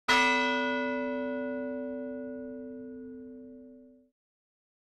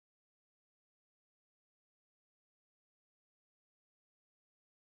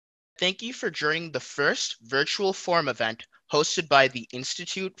Thank you for joining the first virtual forum event hosted by the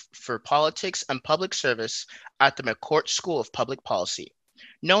Institute for Politics and Public Service at the McCourt School of Public Policy,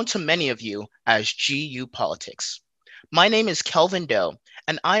 known to many of you as GU Politics. My name is Kelvin Doe,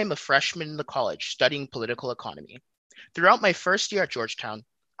 and I am a freshman in the college studying political economy. Throughout my first year at Georgetown,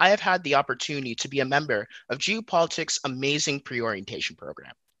 I have had the opportunity to be a member of GU Politics' amazing pre-orientation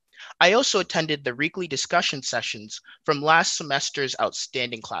program. I also attended the weekly discussion sessions from last semester's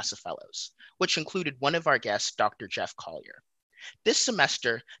outstanding class of fellows, which included one of our guests, Dr. Jeff Collier. This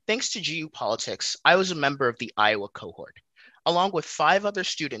semester, thanks to GU Politics, I was a member of the Iowa cohort. Along with 5 other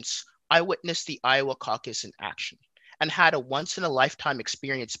students, I witnessed the Iowa caucus in action and had a once-in-a-lifetime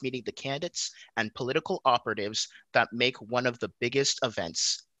experience meeting the candidates and political operatives that make one of the biggest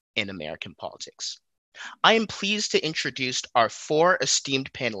events in American politics. I am pleased to introduce our 4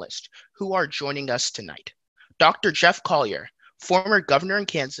 esteemed panelists who are joining us tonight. Dr. Jeff Collier, former governor in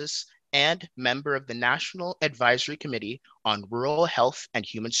Kansas and member of the National Advisory Committee on Rural Health and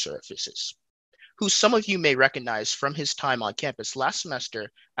Human Services, who some of you may recognize from his time on campus last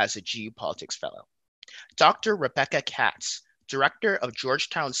semester as a GU Politics Fellow. Dr. Rebecca Katz, director of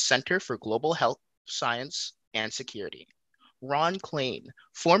Georgetown's Center for Global Health Science and Security. Ron Klain,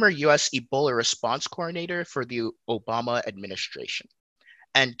 former U.S. Ebola response coordinator for the Obama administration.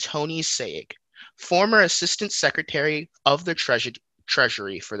 And Tony Saig, former assistant secretary of the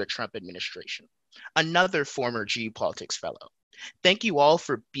Treasury for the Trump administration, another former GU Politics fellow. Thank you all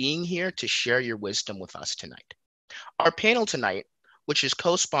for being here to share your wisdom with us tonight. Our panel tonight, which is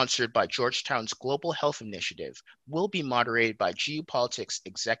co-sponsored by Georgetown's Global Health Initiative, will be moderated by GU Politics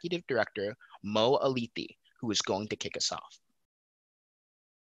Executive Director Mo Alithi, who is going to kick us off.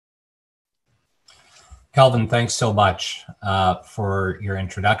 Kelvin, thanks so much for your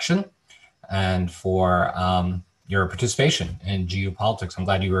introduction and for your participation in GU Politics. I'm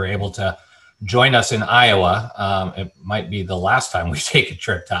glad you were able to join us in Iowa. It might be the last time we take a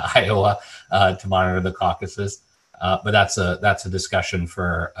trip to Iowa to monitor the caucuses, but that's a discussion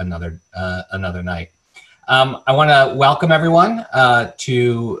for another night. I want to welcome everyone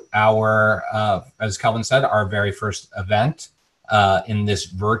to our, as Kelvin said, our very first event in this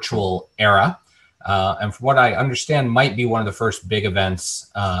virtual era. And from what I understand, might be one of the first big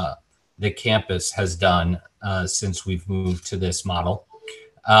events the campus has done since we've moved to this model.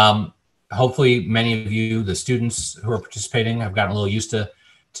 Hopefully many of you, the students who are participating, have gotten a little used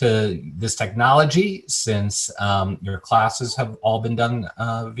to this technology since your classes have all been done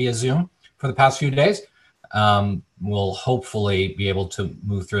via Zoom for the past few days. We'll hopefully be able to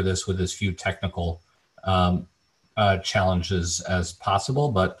move through this with as few technical challenges as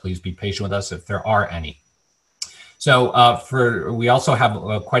possible, but please be patient with us if there are any. So we also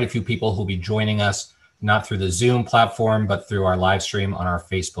have quite a few people who'll be joining us, not through the Zoom platform, but through our live stream on our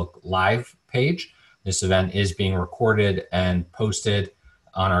Facebook Live page. This event is being recorded and posted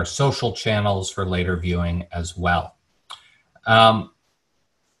on our social channels for later viewing as well.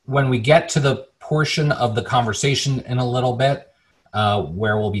 When we get to the portion of the conversation in a little bit,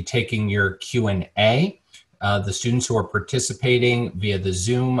 where we'll be taking your Q&A, the students who are participating via the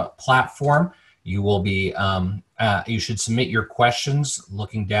Zoom platform, you will be, you should submit your questions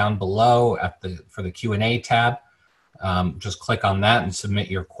looking down below for the Q&A tab. Just click on that and submit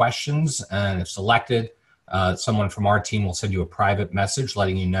your questions. And if selected, someone from our team will send you a private message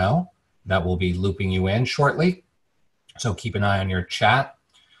letting you know that we'll be looping you in shortly. So keep an eye on your chat.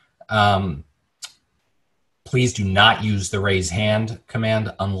 Please do not use the raise hand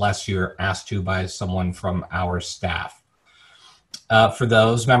command unless you're asked to by someone from our staff. For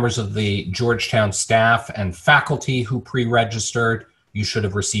those members of the Georgetown staff and faculty who pre-registered, you should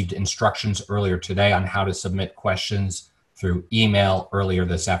have received instructions earlier today on how to submit questions through email earlier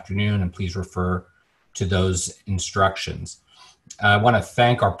this afternoon, and please refer to those instructions. I want to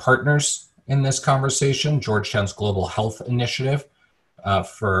thank our partners in this conversation, Georgetown's Global Health Initiative,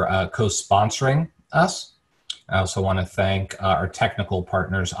 for co-sponsoring us. I also want to thank our technical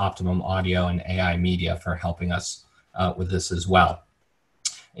partners, Optimum Audio and AI Media, for helping us with this as well.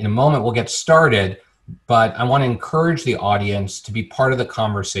 In a moment, we'll get started, but I want to encourage the audience to be part of the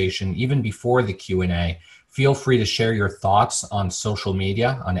conversation even before the Q&A. Feel free to share your thoughts on social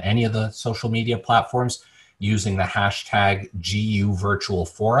media, on any of the social media platforms, using the hashtag GU Virtual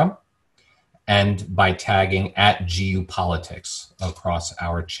Forum and by tagging @GU Politics across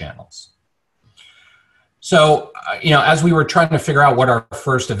our channels. So, as we were trying to figure out what our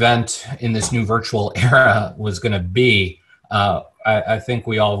first event in this new virtual era was going to be, I think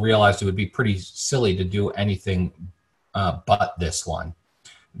we all realized it would be pretty silly to do anything but this one.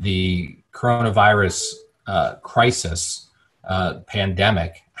 The coronavirus crisis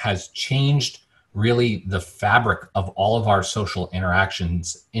pandemic has changed really the fabric of all of our social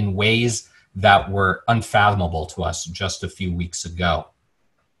interactions in ways that were unfathomable to us just a few weeks ago.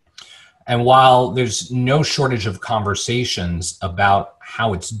 And while there's no shortage of conversations about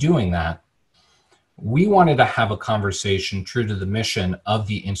how it's doing that, we wanted to have a conversation true to the mission of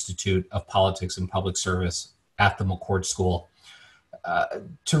the Institute of Politics and Public Service at the McCourt School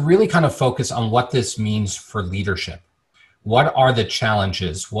to really kind of focus on what this means for leadership. What are the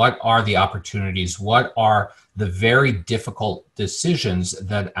challenges? What are the opportunities? What are the very difficult decisions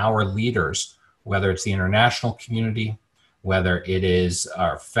that our leaders, whether it's the international community, whether it is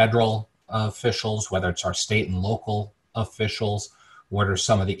our federal officials, whether it's our state and local officials, what are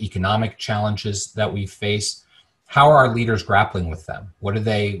some of the economic challenges that we face? How are our leaders grappling with them? What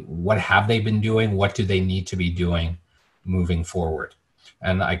have they been doing? What do they need to be doing moving forward?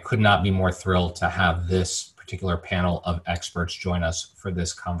 And I could not be more thrilled to have this particular panel of experts join us for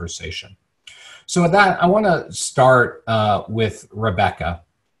this conversation. So with that, I want to start with Rebecca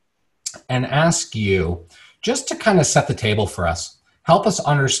and ask you just to kind of set the table for us. Help us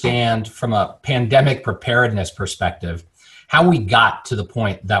understand from a pandemic preparedness perspective how we got to the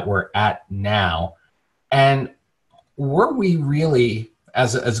point that we're at now. And were we really,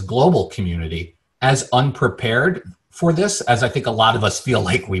 as a global community, as unprepared for this as I think a lot of us feel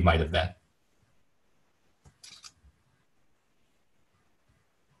like we might have been?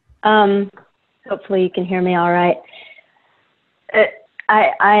 Hopefully you can hear me all right.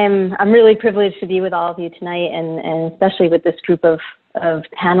 I'm really privileged to be with all of you tonight, and especially with this group of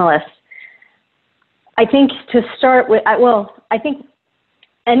panelists. I think to start with, I think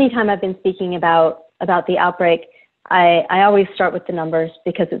anytime I've been speaking about the outbreak, I always start with the numbers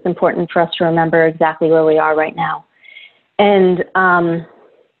because it's important for us to remember exactly where we are right now. And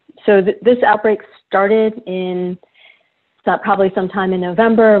so this outbreak started in probably sometime in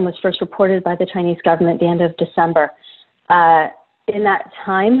November and was first reported by the Chinese government at the end of December. In that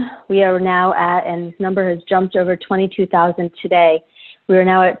time, we are now at, and this number has jumped over 22,000 today, we are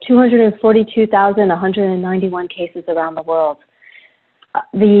now at 242,191 cases around the world.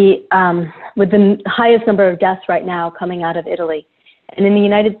 With the highest number of deaths right now coming out of Italy. And in the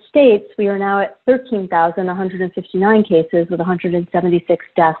United States, we are now at 13,159 cases with 176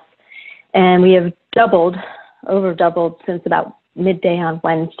 deaths. And we have over doubled since about midday on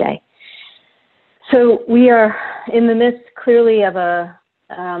Wednesday. So we are in the midst clearly of a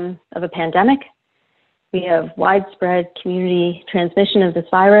pandemic. We have widespread community transmission of this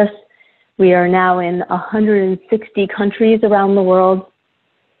virus. We are now in 160 countries around the world.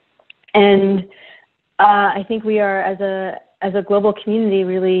 And I think we are, as a global community,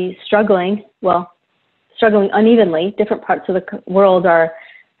 really struggling unevenly. Different parts of the world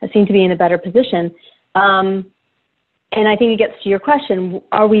seem to be in a better position. And I think it gets to your question,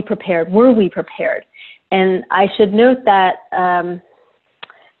 are we prepared? Were we prepared? And I should note that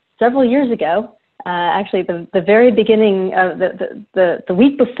several years ago, actually the very beginning of the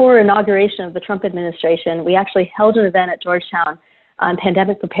week before inauguration of the Trump administration, we actually held an event at Georgetown on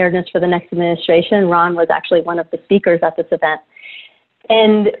pandemic preparedness for the next administration. Ron was actually one of the speakers at this event.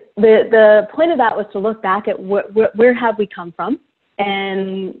 And the point of that was to look back at where have we come from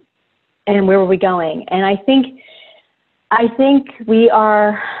and where were we going? And I think we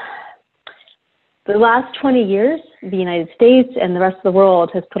are, the last 20 years, the United States and the rest of the world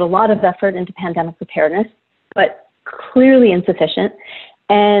has put a lot of effort into pandemic preparedness, but clearly insufficient,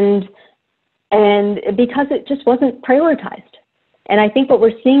 and because it just wasn't prioritized. And I think what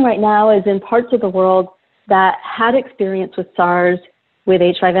we're seeing right now is in parts of the world that had experience with SARS, with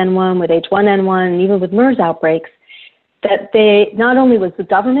H5N1, with H1N1, and even with MERS outbreaks, that they, not only was the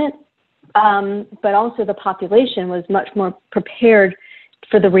government, but also the population was much more prepared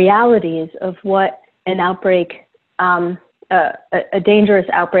for the realities of what an outbreak, a dangerous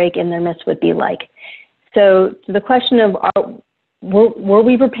outbreak in their midst would be like. So to the question of were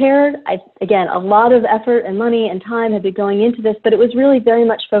we prepared? Again, a lot of effort and money and time had been going into this, but it was really very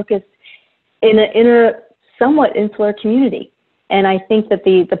much focused in a somewhat insular community. And I think that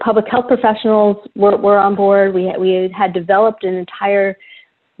the public health professionals were on board. We had developed an entire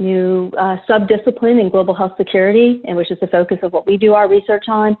new sub-discipline in global health security, and which is the focus of what we do our research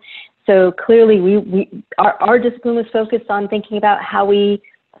on. So clearly, our discipline was focused on thinking about how we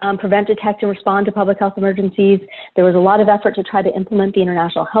prevent, detect, and respond to public health emergencies. There was a lot of effort to try to implement the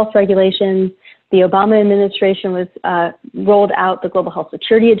international health regulations. The Obama administration rolled out the global health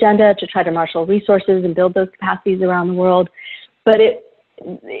security agenda to try to marshal resources and build those capacities around the world. But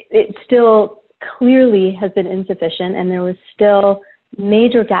it still clearly has been insufficient, and there was still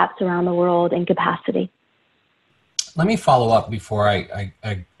major gaps around the world in capacity. Let me follow up before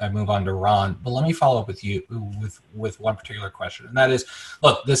I move on to Ron, but let me follow up with you with one particular question. And that is,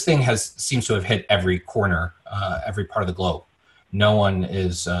 look, this thing seems to have hit every corner, every part of the globe. No one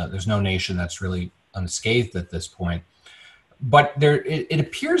is, there's no nation that's really unscathed at this point. But it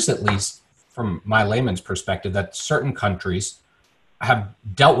appears, at least from my layman's perspective, that certain countries have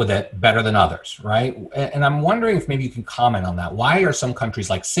dealt with it better than others, right? And I'm wondering if maybe you can comment on that. Why are some countries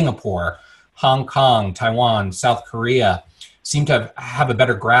like Singapore, Hong Kong, Taiwan, South Korea seem to have a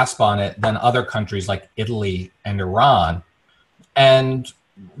better grasp on it than other countries like Italy and Iran? And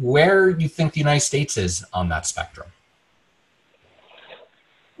where you think the United States is on that spectrum?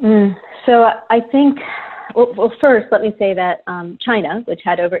 So I think, well, first, let me say that China, which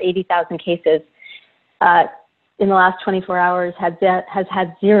had over 80,000 cases in the last 24 hours, has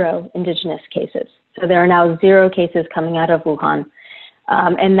had 0 indigenous cases. So there are now 0 cases coming out of Wuhan.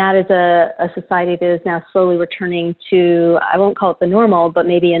 And that is a society that is now slowly returning to, I won't call it the normal, but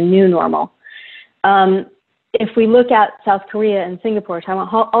maybe a new normal. If we look at South Korea and Singapore, Taiwan,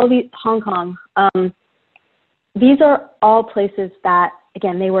 Hong Kong, these are all places that,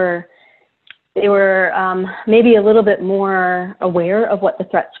 again, they were maybe a little bit more aware of what the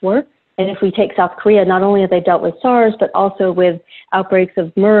threats were. And if we take South Korea, not only have they dealt with SARS, but also with outbreaks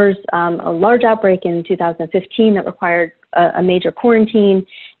of MERS, a large outbreak in 2015 that required a major quarantine,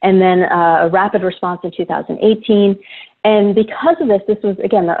 and then a rapid response in 2018. And because of this was,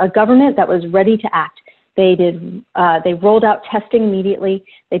 again, a government that was ready to act. They rolled out testing immediately.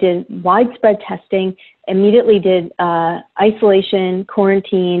 They did widespread testing, immediately did isolation,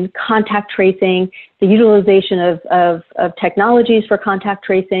 quarantine, contact tracing, the utilization of technologies for contact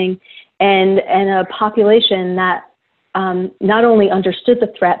tracing, and a population that not only understood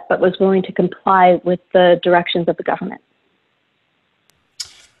the threat, but was willing to comply with the directions of the government.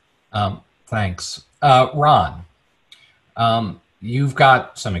 Thanks. Ron, you've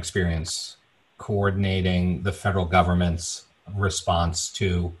got some experience coordinating the federal government's response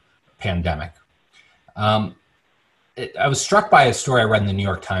to pandemic. I was struck by a story I read in the New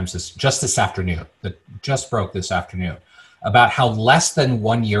York Times just this afternoon, that just broke this afternoon, about how less than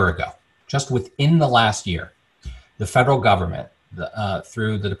 1 year ago, just within the last year, the federal government,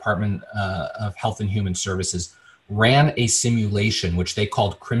 through the Department of Health and Human Services, ran a simulation which they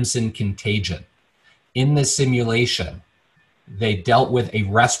called Crimson Contagion. In this simulation, they dealt with a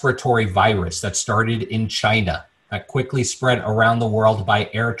respiratory virus that started in China, that quickly spread around the world by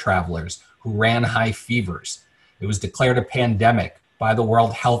air travelers who ran high fevers. It was declared a pandemic by the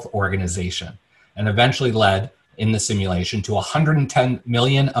World Health Organization and eventually led, in the simulation, to 110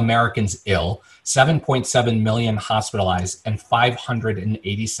 million Americans ill, 7.7 million hospitalized, and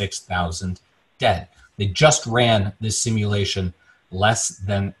 586,000 dead. They just ran this simulation less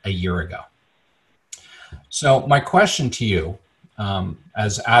than a year ago. So my question to you,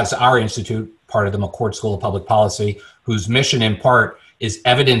 as our institute, part of the McCourt School of Public Policy, whose mission in part is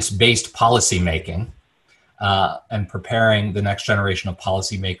evidence-based policymaking and preparing the next generation of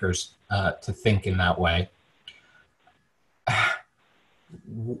policymakers to think in that way,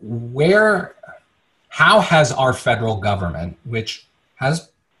 how has our federal government, which has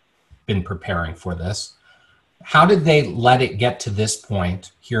been preparing for this, how did they let it get to this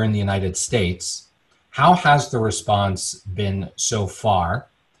point here in the United States? How has the response been so far?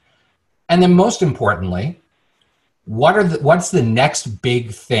 And then most importantly, what's the next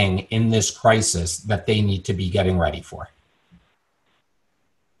big thing in this crisis that they need to be getting ready for?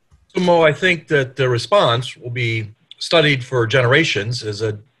 So Mo, I think that the response will be studied for generations as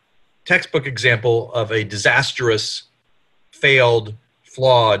a textbook example of a disastrous, failed,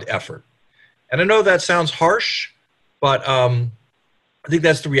 flawed effort. And I know that sounds harsh, but I think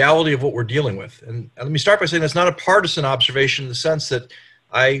that's the reality of what we're dealing with. And let me start by saying that's not a partisan observation in the sense that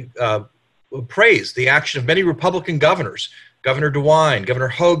I praise the action of many Republican governors, Governor DeWine, Governor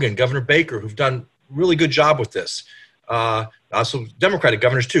Hogan, Governor Baker, who've done a really good job with this. Also Democratic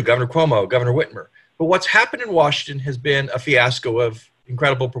governors too, Governor Cuomo, Governor Whitmer. But what's happened in Washington has been a fiasco of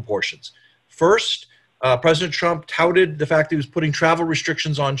incredible proportions. First, President Trump touted the fact that he was putting travel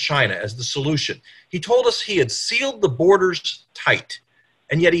restrictions on China as the solution. He told us he had sealed the borders tight,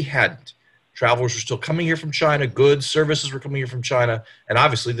 and yet he hadn't. Travelers were still coming here from China, goods, services were coming here from China, and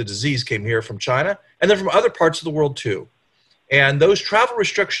obviously the disease came here from China, and then from other parts of the world too. And those travel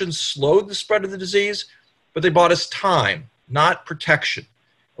restrictions slowed the spread of the disease, but they bought us time, not protection.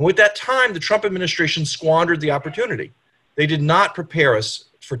 And with that time, the Trump administration squandered the opportunity. They did not prepare us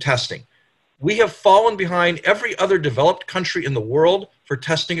for testing. We have fallen behind every other developed country in the world for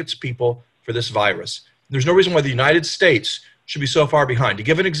testing its people for this virus. There's no reason why the United States, should be so far behind. To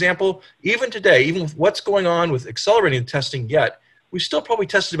give an example, even today, even with what's going on with accelerating testing yet, we still probably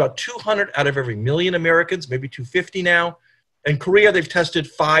tested about 200 out of every million Americans, maybe 250 now. In Korea, they've tested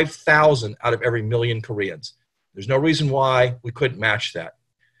 5,000 out of every million Koreans. There's no reason why we couldn't match that.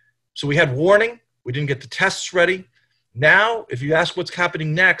 So we had warning. We didn't get the tests ready. Now, if you ask what's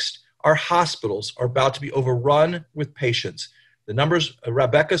happening next, our hospitals are about to be overrun with patients. The numbers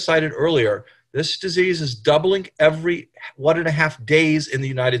Rebecca cited earlier, this disease is doubling every 1.5 days in the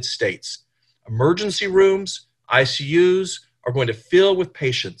United States. Emergency rooms, ICUs are going to fill with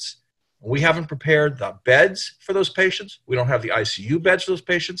patients. We haven't prepared the beds for those patients. We don't have the ICU beds for those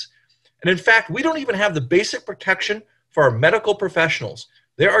patients. And in fact, we don't even have the basic protection for our medical professionals.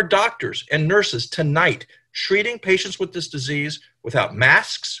 There are doctors and nurses tonight treating patients with this disease without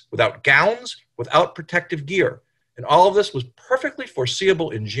masks, without gowns, without protective gear. And all of this was perfectly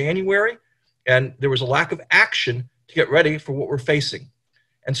foreseeable in January, and there was a lack of action to get ready for what we're facing.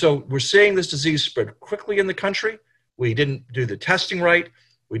 And so we're seeing this disease spread quickly in the country. We didn't do the testing right.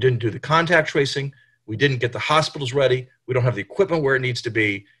 We didn't do the contact tracing. We didn't get the hospitals ready. We don't have the equipment where it needs to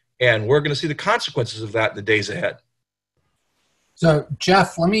be. And we're going to see the consequences of that in the days ahead. So,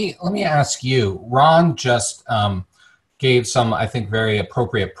 Jeff, let me ask you. Ron just gave some, I think, very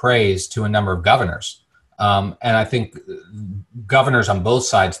appropriate praise to a number of governors. And I think governors on both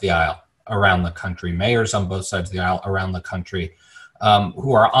sides of the aisle around the country, mayors on both sides of the aisle around the country,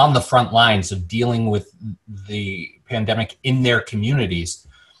 who are on the front lines of dealing with the pandemic in their communities,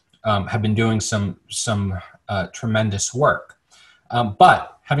 have been doing some tremendous work.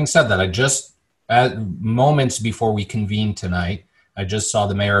 But having said that, moments before we convened tonight, I just saw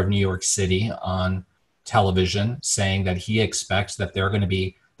the mayor of New York City on television saying that he expects that they're going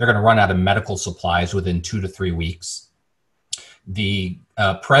to run out of medical supplies within 2 to 3 weeks. The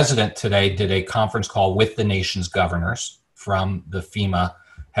president today did a conference call with the nation's governors from the FEMA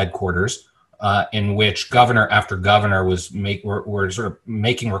headquarters, in which governor after governor were sort of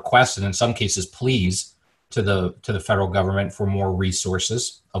making requests, and in some cases pleas to the federal government for more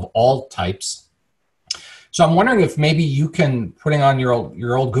resources of all types. So I'm wondering if maybe you can, putting on your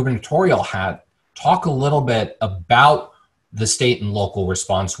old gubernatorial hat, talk a little bit about the state and local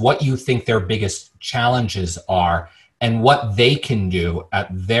response, what you think their biggest challenges are, and what they can do at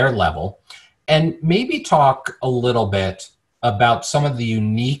their level, and maybe talk a little bit about some of the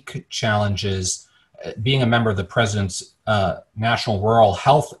unique challenges being a member of the president's National Rural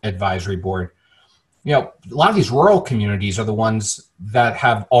Health Advisory Board. You know, a lot of these rural communities are the ones that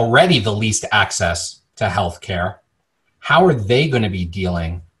have already the least access to health care. How are they going to be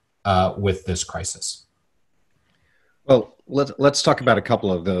dealing with this crisis? Well, let's talk about a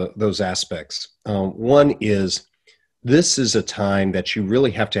couple of those aspects. One is, this is a time that you really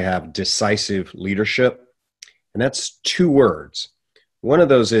have to have decisive leadership. And that's 2 words. One of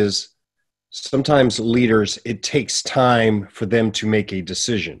those is, sometimes leaders, it takes time for them to make a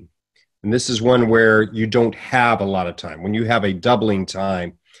decision. And this is one where you don't have a lot of time. When you have a doubling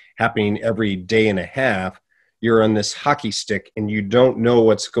time happening every day and a half, you're on this hockey stick and you don't know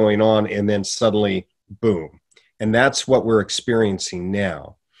what's going on, and then suddenly, boom. And that's what we're experiencing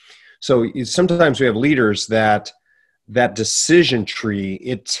now. So sometimes we have leaders that decision tree,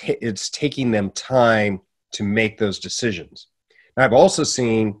 it's taking them time to make those decisions. And I've also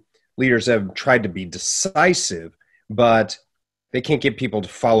seen leaders that have tried to be decisive, but they can't get people to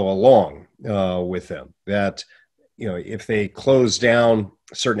follow along with them. That, if they close down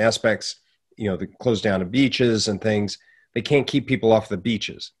certain aspects, they close down the beaches and things, they can't keep people off the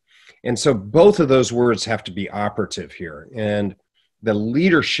beaches. And so both of those words have to be operative here. And the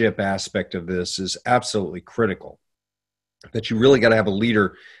leadership aspect of this is absolutely critical. That you really got to have a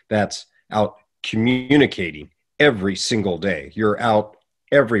leader that's out communicating every single day. You're out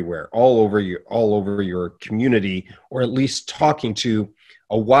everywhere, all over your community, or at least talking to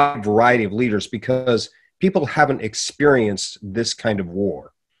a wide variety of leaders, because people haven't experienced this kind of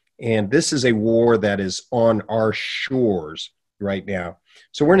war. And this is a war that is on our shores right now.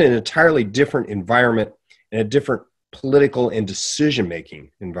 So we're in an entirely different environment and a different political and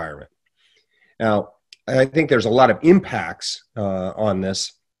decision-making environment. Now, I think there's a lot of impacts on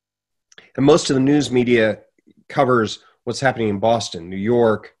this. And most of the news media covers what's happening in Boston, New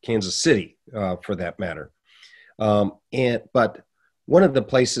York, Kansas City, for that matter. But one of the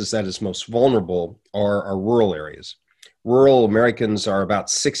places that is most vulnerable are our rural areas. Rural Americans are about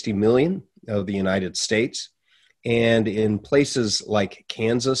 60 million of the United States. And in places like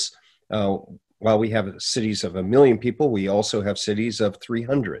Kansas, while we have cities of 1 million people, we also have cities of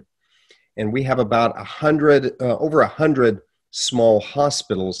 300. And we have about over 100 small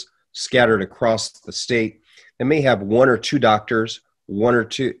hospitals scattered across the state and may have one or two doctors, one or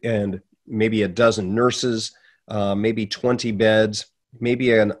two, and maybe a dozen nurses, maybe 20 beds,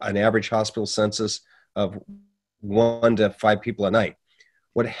 maybe an average hospital census of 1 to 5 people a night.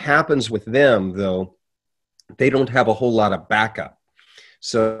 What happens with them, though, they don't have a whole lot of backup.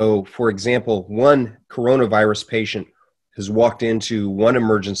 So, for example, one coronavirus patient has walked into one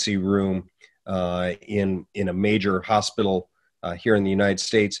emergency room in a major hospital here in the United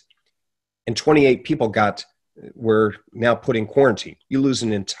States, and 28 people were now put in quarantine. You lose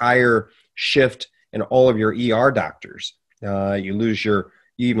an entire shift and all of your ER doctors. You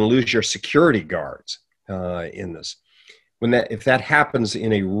even lose your security guards in this. If that happens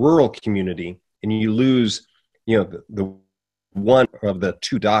in a rural community and you lose, the one of the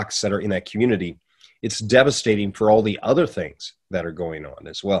two docs that are in that community, it's devastating for all the other things that are going on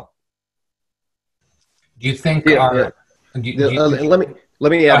as well. Do you think? Let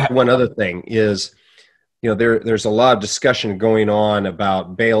me add one other thing is, there's a lot of discussion going on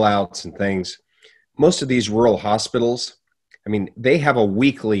about bailouts and things. Most of these rural hospitals, they have a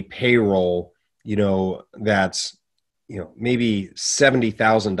weekly payroll, that's, maybe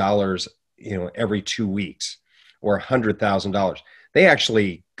 $70,000, every 2 weeks, or $100,000. They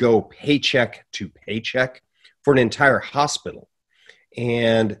actually go paycheck to paycheck for an entire hospital.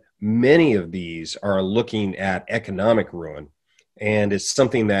 And many of these are looking at economic ruin. And it's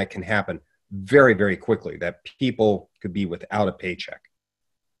something that can happen very, very quickly, that people could be without a paycheck.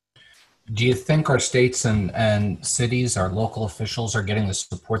 Do you think our states and cities, our local officials, are getting the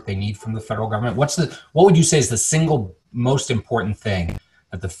support they need from the federal government? What would you say is the single most important thing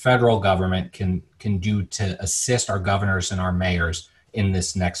that the federal government can do to assist our governors and our mayors in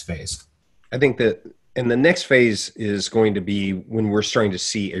this next phase? I think that, and the next phase is going to be when we're starting to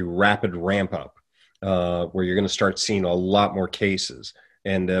see a rapid ramp up, where you're going to start seeing a lot more cases.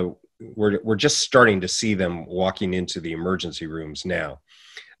 And we're just starting to see them walking into the emergency rooms now.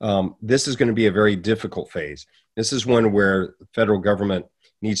 This is going to be a very difficult phase. This is one where the federal government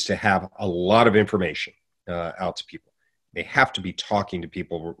needs to have a lot of information out to people. They have to be talking to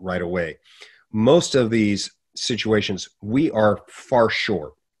people right away. Most of these situations, we are far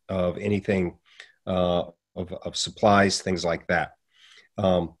short of anything of supplies, things like that.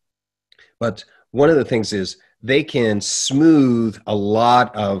 But one of the things is they can smooth a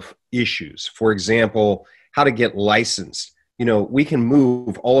lot of issues. For example, how to get licensed. We can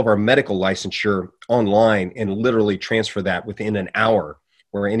move all of our medical licensure online and literally transfer that within an hour,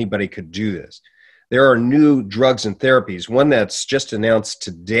 where anybody could do this. There are new drugs and therapies. One that's just announced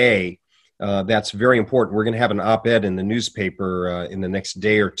today, that's very important. We're going to have an op-ed in the newspaper in the next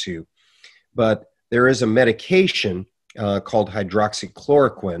day or two. But there is a medication called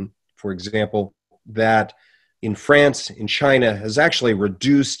hydroxychloroquine, for example, that in France, in China, has actually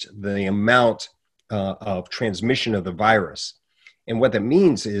reduced the amount of transmission of the virus. And what that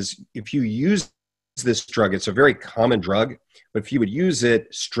means is, if you use this drug, it's a very common drug, but if you would use it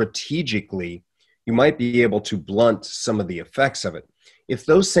strategically, you might be able to blunt some of the effects of it. If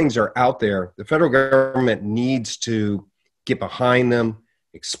those things are out there, the federal government needs to get behind them,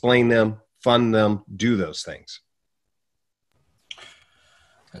 explain them, fund them, do those things.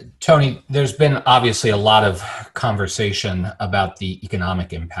 Tony, there's been obviously a lot of conversation about the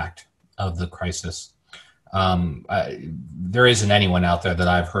economic impact of the crisis. There isn't anyone out there that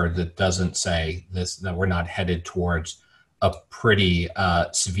I've heard that doesn't say this, that we're not headed towards a pretty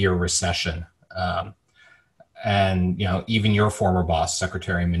severe recession. And even your former boss,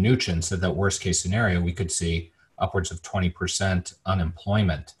 Secretary Mnuchin, said that worst case scenario, we could see upwards of 20%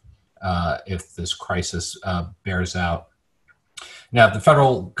 unemployment if this crisis bears out. Now, the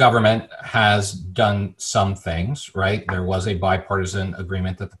federal government has done some things, right? There was a bipartisan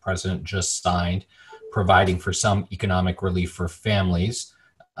agreement that the president just signed, providing for some economic relief for families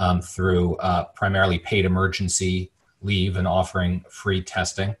through primarily paid emergency leave and offering free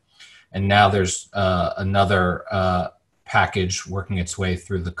testing. And now there's another package working its way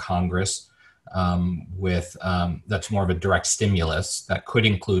through the Congress with that's more of a direct stimulus that could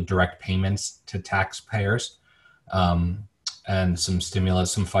include direct payments to taxpayers. And some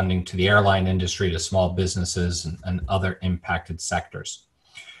stimulus, some funding to the airline industry, to small businesses and other impacted sectors.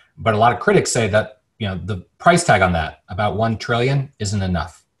 But a lot of critics say that the price tag on that, about $1 trillion, isn't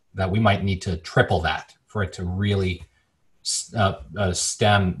enough, that we might need to triple that for it to really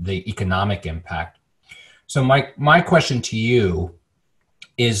stem the economic impact. So my question to you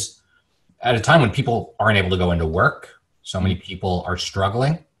is, at a time when people aren't able to go into work, so many people are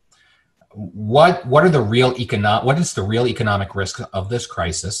struggling, what is the real economic risk of this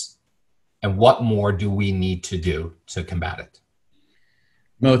crisis, and what more do we need to do to combat it?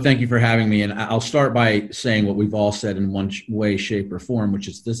 Mo, thank you for having me. And I'll start by saying what we've all said in one way, shape, or form, which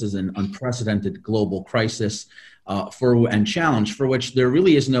is this is an unprecedented global crisis and challenge for which there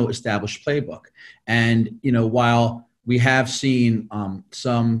really is no established playbook. And, while we have seen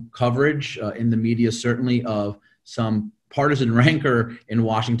some coverage in the media, certainly of some partisan rancor in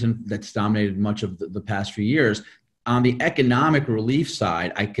Washington that's dominated much of the past few years, on the economic relief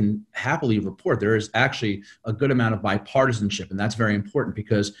side, I can happily report there is actually a good amount of bipartisanship, and that's very important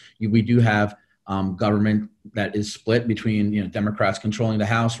because we do have government that is split between Democrats controlling the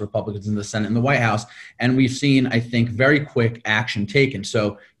House, Republicans in the Senate and the White House, and we've seen, I think, very quick action taken.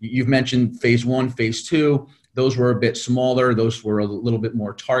 So you've mentioned phase one, phase two. Those were a bit smaller. Those were a little bit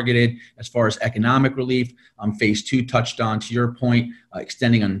more targeted as far as economic relief. Phase two touched on, to your point,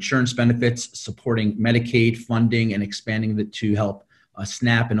 extending on insurance benefits, supporting Medicaid funding and expanding it to help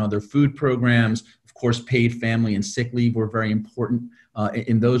SNAP and other food programs. Of course, paid family and sick leave were very important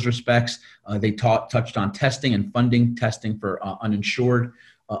in those respects. They touched on testing and funding testing for uninsured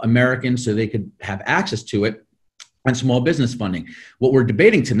Americans so they could have access to it, and small business funding. What we're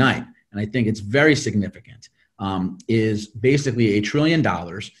debating tonight, and I think it's very significant, is basically $1 trillion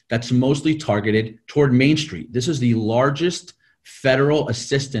that's mostly targeted toward Main Street. This is the largest federal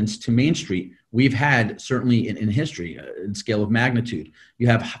assistance to Main Street we've had, certainly in history, in scale of magnitude. You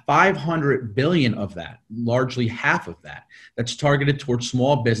have $500 billion of that, largely half of that, that's targeted towards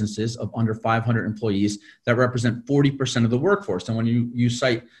small businesses of under 500 employees that represent 40% of the workforce. And when you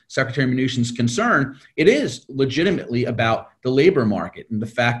cite Secretary Mnuchin's concern, it is legitimately about the labor market and the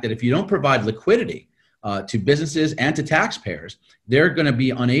fact that if you don't provide liquidity to businesses and to taxpayers, they're going to be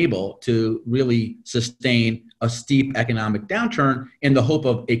unable to really sustain a steep economic downturn in the hope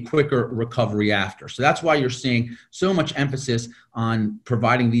of a quicker recovery after. So that's why you're seeing so much emphasis on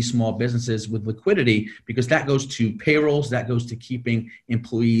providing these small businesses with liquidity, because that goes to payrolls, that goes to keeping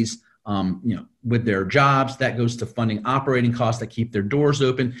employees with their jobs, that goes to funding operating costs that keep their doors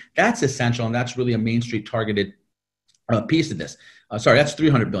open. That's essential, and that's really a Main Street targeted piece of this. That's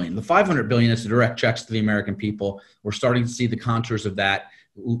 $300 billion. The $500 billion is the direct checks to the American people. We're starting to see the contours of that,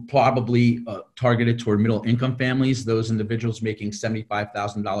 probably targeted toward middle income families, those individuals making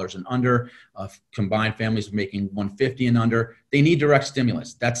 $75,000 and under, combined families making $150,000 and under. They need direct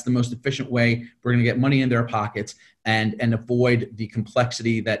stimulus. That's the most efficient way we're going to get money in their pockets and avoid the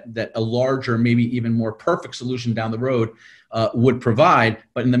complexity that a larger, maybe even more perfect solution down the road would provide.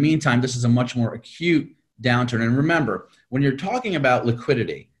 But in the meantime, this is a much more acute downturn. And remember, when you're talking about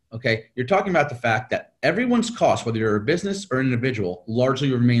liquidity, okay, you're talking about the fact that everyone's costs, whether you're a business or an individual,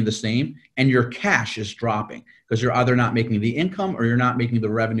 largely remain the same, and your cash is dropping because you're either not making the income or you're not making the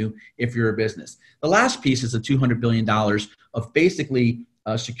revenue if you're a business. The last piece is the $200 billion of basically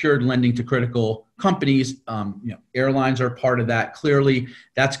secured lending to critical companies. Airlines are part of that. Clearly,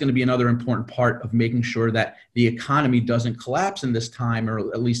 that's going to be another important part of making sure that the economy doesn't collapse in this time, or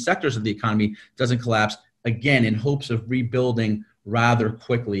at least sectors of the economy doesn't collapse, again, in hopes of rebuilding rather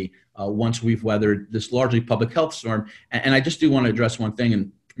quickly once we've weathered this largely public health storm. And I just do want to address one thing,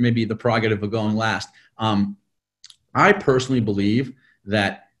 and maybe the prerogative of going last. I personally believe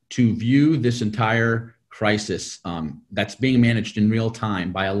that to view this entire crisis that's being managed in real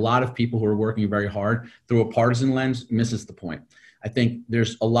time by a lot of people who are working very hard through a partisan lens misses the point. I think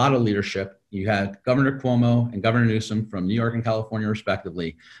there's a lot of leadership. You had Governor Cuomo and Governor Newsom from New York and California,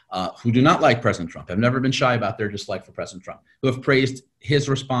 respectively, who do not like President Trump, have never been shy about their dislike for President Trump, who have praised his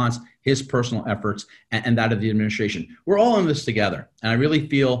response, his personal efforts, and that of the administration. We're all in this together. And I really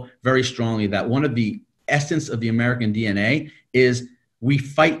feel very strongly that one of the essence of the American DNA is we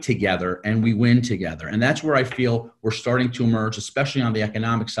fight together and we win together. And that's where I feel we're starting to emerge, especially on the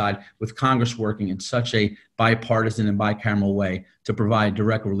economic side, with Congress working in such a bipartisan and bicameral way to provide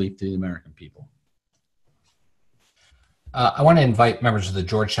direct relief to the American people. I want to invite members of the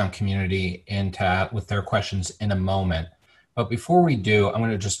Georgetown community with their questions in a moment. But before we do, I'm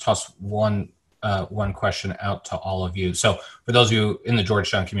going to just toss one question out to all of you. So for those of you in the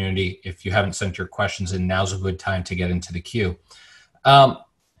Georgetown community, if you haven't sent your questions in, now's a good time to get into the queue. But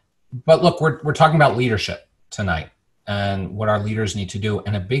look, we're talking about leadership tonight and what our leaders need to do.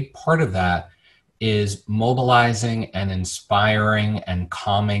 And a big part of that is mobilizing and inspiring and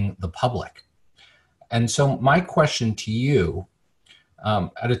calming the public. And so my question to you,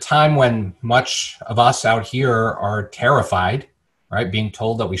 at a time when much of us out here are terrified, right, being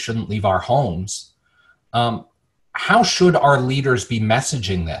told that we shouldn't leave our homes, how should our leaders be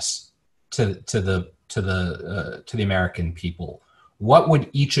messaging this to the American people? What would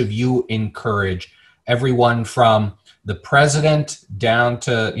each of you encourage everyone from the president down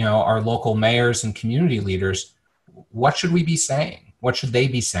to our local mayors and community leaders? What should we be saying? What should they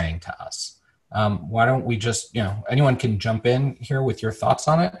be saying to us? Why don't we just, anyone can jump in here with your thoughts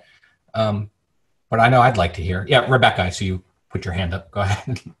on it. But I know I'd like to hear. Yeah, Rebecca, I see you put your hand up. Go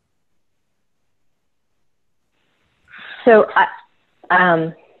ahead. So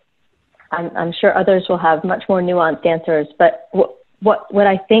I'm sure others will have much more nuanced answers, but what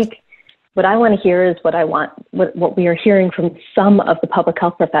I think, what I want to hear is what we are hearing from some of the public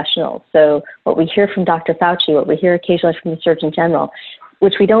health professionals. So what we hear from Dr. Fauci, what we hear occasionally from the Surgeon General,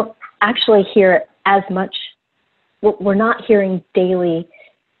 which we don't actually hear as much. We're not hearing daily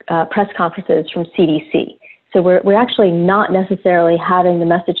press conferences from CDC. So we're actually not necessarily having the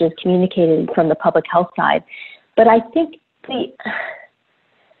messages communicated from the public health side. But I think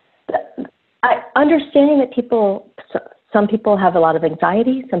understanding that some people have a lot of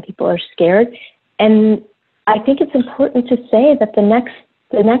anxiety, some people are scared, and I think it's important to say that the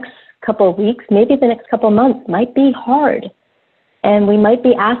next couple of weeks, maybe the next couple of months, might be hard, and we might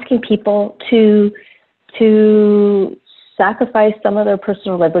be asking people to sacrifice some of their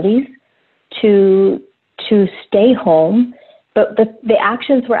personal liberties, to stay home. But the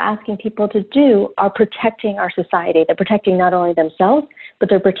actions we're asking people to do are protecting our society. They're protecting not only themselves, but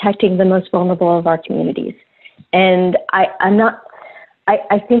they're protecting the most vulnerable of our communities. And I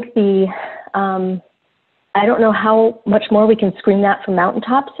think I don't know how much more we can scream that from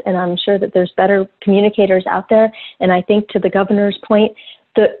mountaintops, and I'm sure that there's better communicators out there. And I think to the governor's point,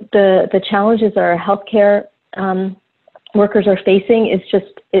 the challenges our healthcare workers are facing is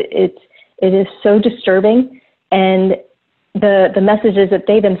it is so disturbing. And the messages that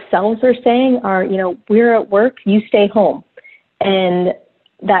they themselves are saying are, we're at work, you stay home. And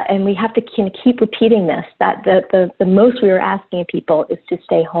we have to keep repeating this, that the most we are asking people is to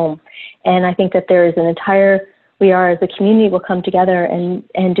stay home. And I think that there is we are as a community will come together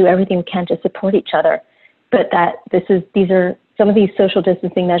and do everything we can to support each other. But that some of these social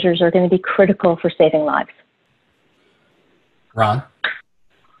distancing measures are going to be critical for saving lives. Ron?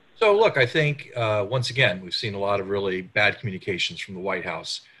 So look, I think once again, we've seen a lot of really bad communications from the White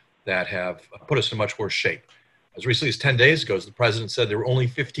House that have put us in much worse shape. As recently as 10 days ago, the president said there were only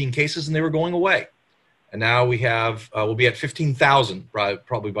 15 cases and they were going away. And now we'll be at 15,000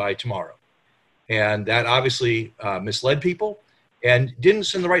 probably by tomorrow. And that obviously misled people and didn't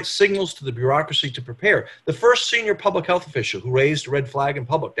send the right signals to the bureaucracy to prepare. The first senior public health official who raised a red flag in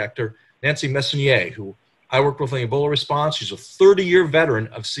public, Dr. Nancy Messonnier, who I worked with on the Ebola response. She's a 30-year veteran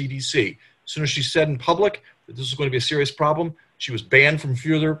of CDC. As soon as she said in public that this was going to be a serious problem, she was banned from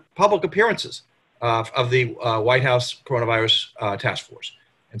further public appearances of the White House coronavirus task force.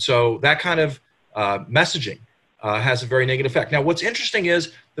 And so that kind of messaging has a very negative effect. Now, what's interesting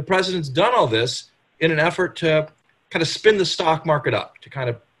is the president's done all this in an effort to kind of spin the stock market up, to kind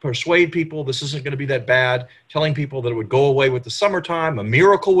of persuade people this isn't going to be that bad, telling people that it would go away with the summertime. A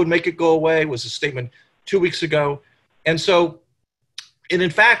miracle would make it go away was a statement 2 weeks ago. And in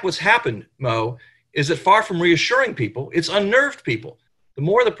fact, what's happened, Mo, is that far from reassuring people, it's unnerved people. The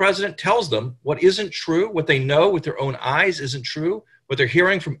more the president tells them what isn't true, what they know with their own eyes isn't true, what they're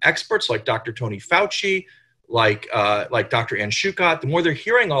hearing from experts like Dr. Tony Fauci, like Dr. Ann Shukot, the more they're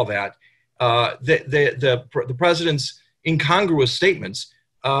hearing all that, the president's incongruous statements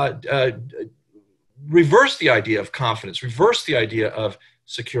reverse the idea of confidence, reverse the idea of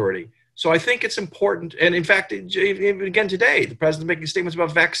security. So I think it's important, and in fact, even again today, the president's making statements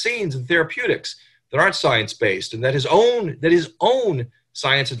about vaccines and therapeutics that aren't science-based, and that his own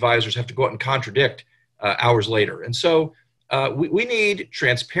science advisors have to go out and contradict hours later. And so we need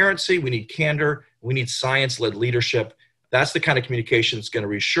transparency, we need candor, we need science-led leadership. That's the kind of communication that's going to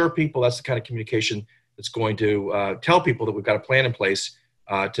reassure people. That's the kind of communication that's going to tell people that we've got a plan in place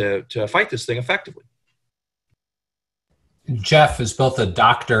to fight this thing effectively. Jeff is both a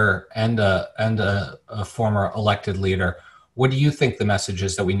doctor and a former elected leader. What do you think the message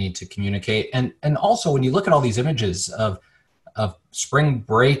is that we need to communicate? And also, when you look at all these images of spring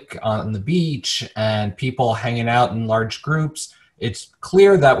break on the beach and people hanging out in large groups, it's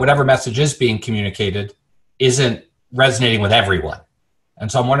clear that whatever message is being communicated isn't resonating with everyone. And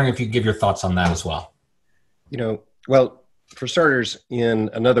so I'm wondering if you could give your thoughts on that as well. Well, for starters, in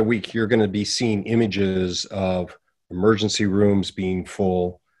another week, you're going to be seeing images of emergency rooms being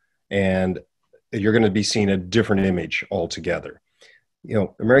full, and you're going to be seeing a different image altogether.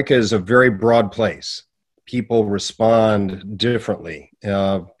 America is a very broad place. People respond differently.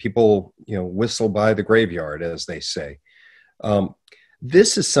 People, whistle by the graveyard, as they say.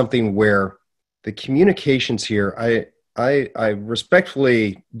 This is something where the communications here, I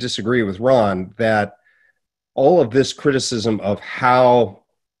respectfully disagree with Ron that all of this criticism of how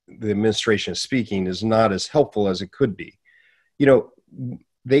the administration is speaking is not as helpful as it could be.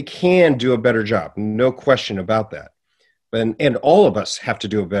 they can do a better job, no question about that. And all of us have to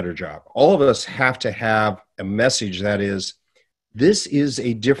do a better job. All of us have to have a message that is, this is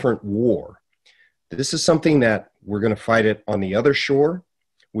a different war. This is something that we're going to fight it on the other shore.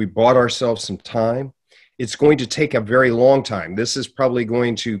 We bought ourselves some time. It's going to take a very long time. This is probably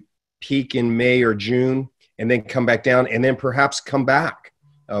going to peak in May or June and then come back down and then perhaps come back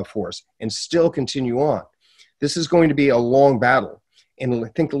for us and still continue on. This is going to be a long battle. And I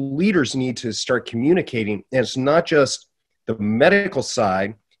think the leaders need to start communicating. And it's not just the medical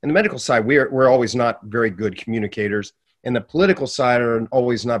side. And the medical side, we're always not very good communicators. And the political side are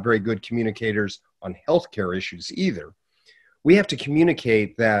always not very good communicators on healthcare issues either. We have to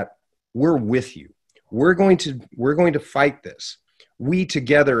communicate that we're with you. We're going to fight this. We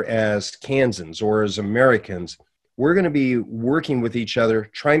together as Kansans or as Americans, we're going to be working with each other,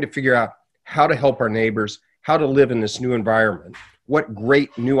 trying to figure out how to help our neighbors, how to live in this new environment, what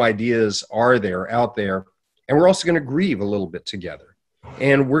great new ideas are there out there. And we're also going to grieve a little bit together.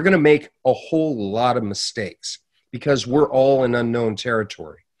 And we're going to make a whole lot of mistakes because we're all in unknown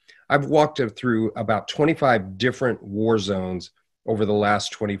territory. I've walked through about 25 different war zones over the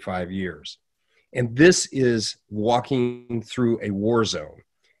last 25 years. And this is walking through a war zone.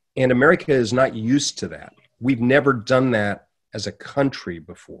 And America is not used to that. We've never done that as a country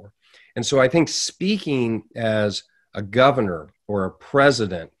before. And so I think speaking as a governor or a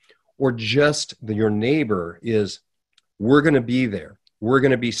president or just your neighbor is, we're going to be there. We're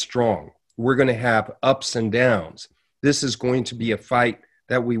going to be strong. We're going to have ups and downs. This is going to be a fight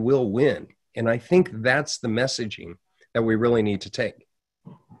that we will win. And I think that's the messaging that we really need to take.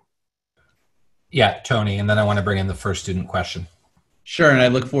 Yeah, Tony, and then I want to bring in the first student question. Sure, and I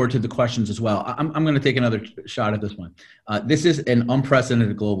look forward to the questions as well. I'm going to take another shot at this one. This is an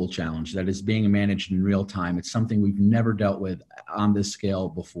unprecedented global challenge that is being managed in real time. It's something we've never dealt with on this scale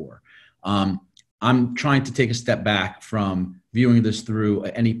before. I'm trying to take a step back from viewing this through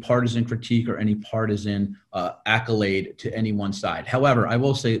any partisan critique or any partisan accolade to any one side. However, I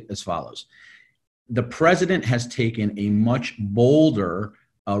will say as follows. The president has taken a much bolder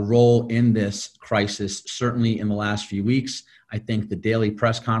role in this crisis, certainly in the last few weeks. I think the daily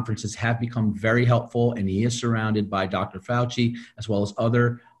press conferences have become very helpful, and he is surrounded by Dr. Fauci, as well as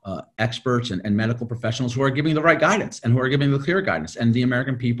other experts and medical professionals who are giving the right guidance and who are giving the clear guidance. And the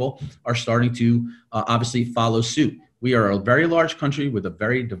American people are starting to obviously follow suit. We are a very large country with a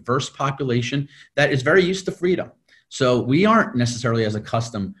very diverse population that is very used to freedom. So we aren't necessarily as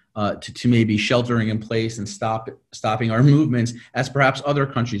accustomed to maybe sheltering in place and stopping our movements as perhaps other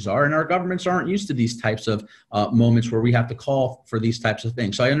countries are. And our governments aren't used to these types of moments where we have to call for these types of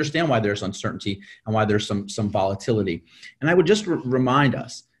things. So I understand why there's uncertainty and why there's some volatility. And I would just remind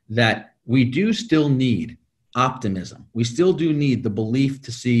us that we do still need optimism. We still do need the belief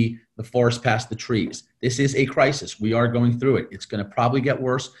to see the forest past the trees. This is a crisis. We are going through it. It's going to probably get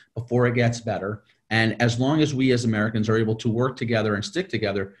worse before it gets better. And as long as we as Americans are able to work together and stick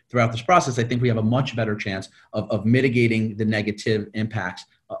together throughout this process, I think we have a much better chance of mitigating the negative impacts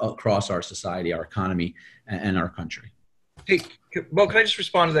across our society, our economy, and our country. Hey, Bo, can I just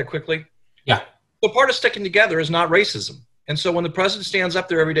respond to that quickly? Yeah. So part of sticking together is not racism. And so when the president stands up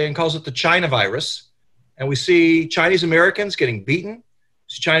there every day and calls it the China virus, and we see Chinese Americans getting beaten,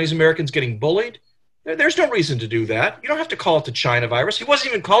 Chinese Americans getting bullied, there's no reason to do that. You don't have to call it the China virus. He wasn't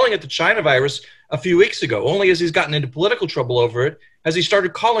even calling it the China virus a few weeks ago. Only as he's gotten into political trouble over it has he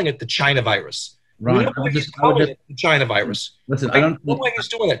started calling it the China virus. Right. He's calling it the China virus. Listen, I don't know why he's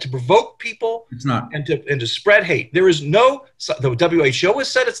doing that, to provoke people. It's not. And to spread hate. There is no, the WHO has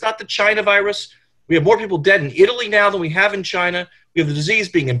said it's not the China virus. We have more people dead in Italy now than we have in China. We have the disease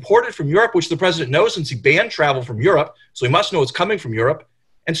being imported from Europe, which the president knows since he banned travel from Europe. So he must know it's coming from Europe.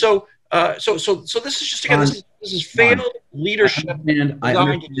 And so this is just, again, this is failed leadership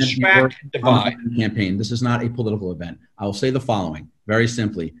designed to distract and divide. Campaign. This is not a political event. I will say the following, very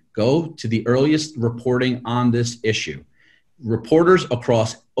simply. Go to the earliest reporting on this issue. Reporters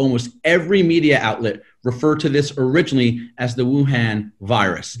across almost every media outlet refer to this originally as the Wuhan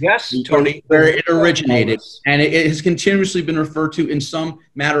virus. Yes, Tony. Where it originated. And it has continuously been referred to in some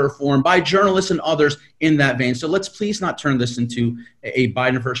matter or form by journalists and others in that vein. So let's please not turn this into a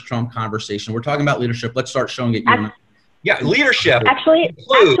Biden versus Trump conversation. We're talking about leadership. Let's start showing it. Yeah, leadership. Actually,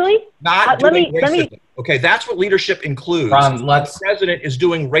 not doing racism. Okay, that's what leadership includes. Ron, the president is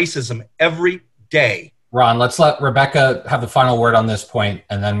doing racism every day. Ron, let's let Rebecca have the final word on this point,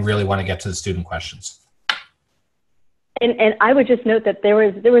 and then really want to get to the student questions. And I would just note that there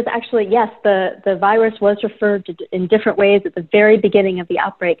was actually, yes, the virus was referred to in different ways at the very beginning of the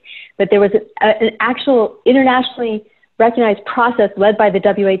outbreak, but there was an actual internationally recognized process led by the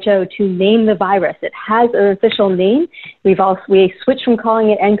WHO to name the virus. It has an official name. We switched from calling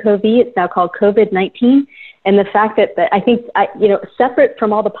it nCoV. It's now called COVID-19. And the fact that I think, separate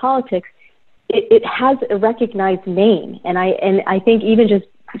from all the politics, it has a recognized name. And I think even just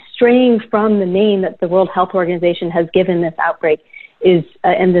straying from the name that the World Health Organization has given this outbreak is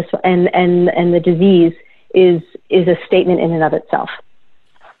and the disease is a statement in and of itself.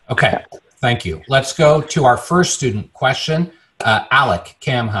 Okay, thank you. Let's go to our first student question. Alec,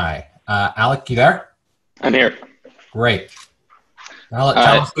 Cam High. Alec, you there? I'm here. Great. Tell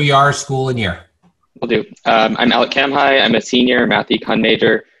us who you are, school, and year. Will do. I'm Alec Kamhai. I'm a senior math econ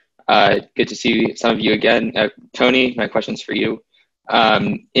major. Good to see some of you again. Tony, my question's for you.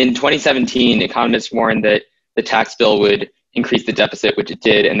 In 2017, economists warned that the tax bill would increase the deficit, which it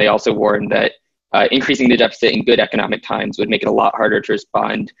did, and they also warned that increasing the deficit in good economic times would make it a lot harder to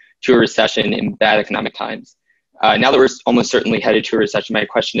respond to a recession in bad economic times. Now that we're almost certainly headed to a recession, my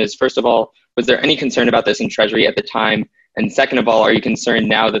question is, first of all, was there any concern about this in Treasury at the time? And second of all, are you concerned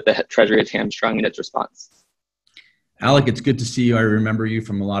now that the Treasury is hamstrung in its response? Alec, it's good to see you. I remember you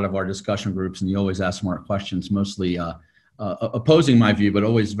from a lot of our discussion groups, and you always ask smart questions, mostly opposing my view, but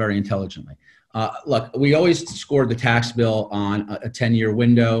always very intelligently. Look, we always scored the tax bill on a 10-year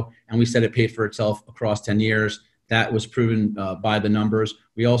window, and we said it paid for itself across 10 years. That was proven by the numbers.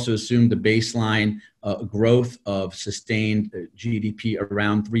 We also assumed the baseline growth of sustained GDP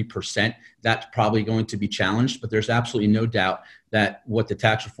around 3%. That's probably going to be challenged, but there's absolutely no doubt that what the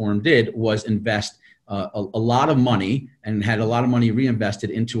tax reform did was invest a lot of money and had a lot of money reinvested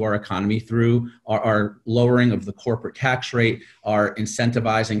into our economy through our lowering of the corporate tax rate, our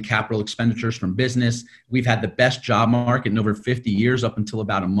incentivizing capital expenditures from business. We've had the best job market in over 50 years up until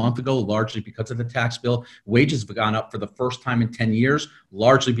about a month ago, largely because of the tax bill. Wages have gone up for the first time in 10 years,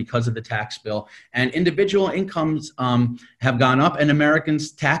 largely because of the tax bill. And individual incomes have gone up, and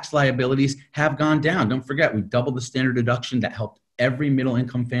Americans' tax liabilities have gone down. Don't forget, we doubled the standard deduction that helped every middle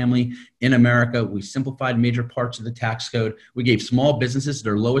income family in America. We simplified major parts of the tax code. We gave small businesses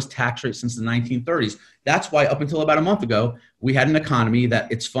their lowest tax rate since the 1930s. That's why up until about a month ago, we had an economy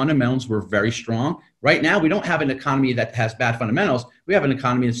that its fundamentals were very strong. Right now, we don't have an economy that has bad fundamentals. We have an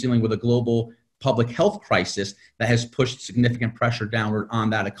economy that's dealing with a global public health crisis that has pushed significant pressure downward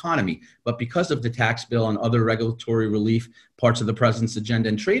on that economy. But because of the tax bill and other regulatory relief parts of the president's agenda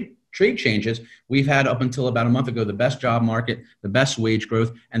and trade changes, we've had up until about a month ago the best job market, the best wage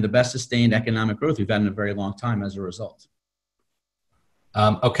growth, and the best sustained economic growth we've had in a very long time as a result.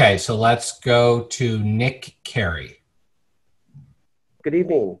 Okay, so let's go to Nick Carey. Good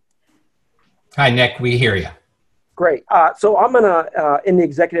evening. Hi, Nick, we hear you. Great. So I'm in the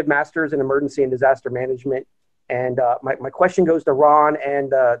Executive Masters in Emergency and Disaster Management, and my question goes to Ron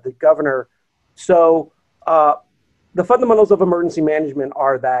and the governor. So the fundamentals of emergency management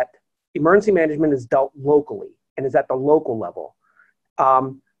are that emergency management is dealt locally and is at the local level.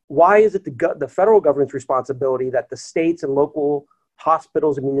 Why is it the federal government's responsibility that the states and local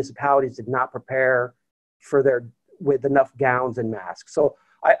hospitals and municipalities did not prepare for with enough gowns and masks? So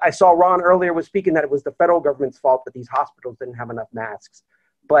I saw Ron earlier was speaking that it was the federal government's fault that these hospitals didn't have enough masks.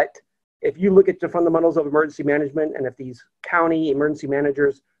 But if you look at the fundamentals of emergency management, and if these county emergency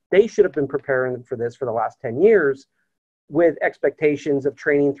managers, they should have been preparing for this for the last 10 years with expectations of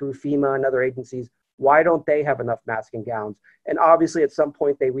training through FEMA and other agencies. Why don't they have enough masks and gowns? And obviously at some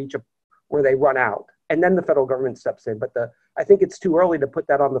point they reach where they run out, and then the federal government steps in. But I think it's too early to put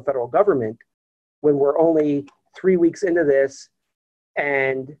that on the federal government when we're only 3 weeks into this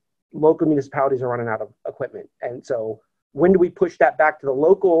and local municipalities are running out of equipment. And so when do we push that back to the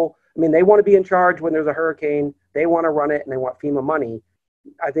local? I mean, they want to be in charge when there's a hurricane, they want to run it, and they want FEMA money.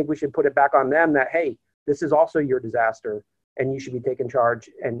 I think we should put it back on them that, hey, this is also your disaster and you should be taking charge.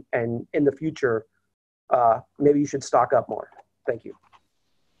 And in the future, maybe you should stock up more. Thank you.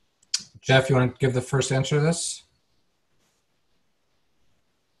 Jeff, you want to give the first answer to this?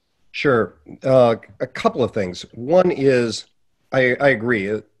 Sure. A couple of things. One is, I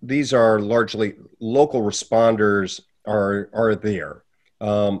agree. These are largely local responders are there.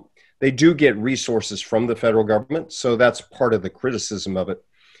 They do get resources from the federal government, so that's part of the criticism of it.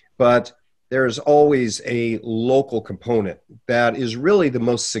 But there's always a local component that is really the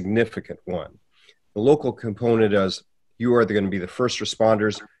most significant one. The local component is you are going to be the first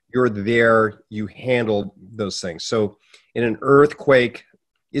responders. You're there. You handle those things. So in an earthquake,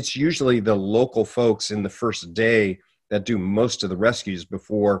 it's usually the local folks in the first day that do most of the rescues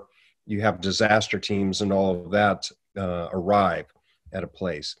before you have disaster teams and all of that arrive at a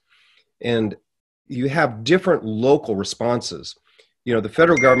place. And you have different local responses. You know, the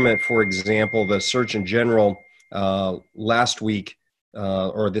federal government, for example, the Surgeon General last week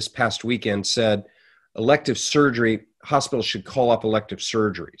or this past weekend said elective surgery, hospitals should call up elective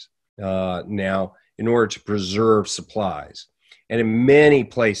surgeries now in order to preserve supplies. And in many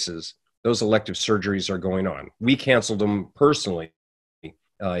places, those elective surgeries are going on. We canceled them personally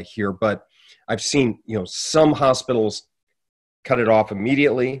here, but I've seen, some hospitals cut it off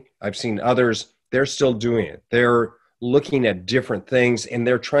immediately. I've seen others, they're still doing it. They're looking at different things and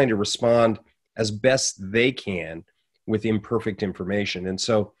they're trying to respond as best they can with imperfect information. And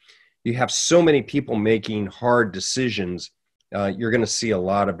so you have so many people making hard decisions, you're going to see a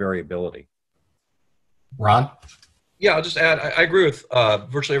lot of variability. Ron? Yeah, I'll just add, I agree with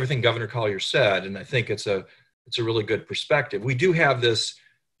virtually everything Governor Collier said, and I think it's a really good perspective. We do have this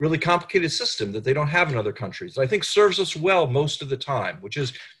really complicated system that they don't have in other countries that I think serves us well most of the time, which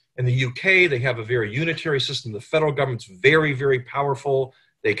is in the UK, they have a very unitary system. The federal government's very, very powerful.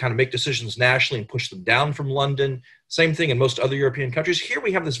 They kind of make decisions nationally and push them down from London. Same thing in most other European countries. Here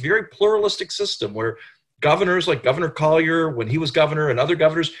we have this very pluralistic system where governors like Governor Collier, when he was governor, and other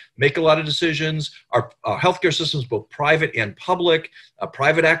governors make a lot of decisions. Our healthcare system is both private and public.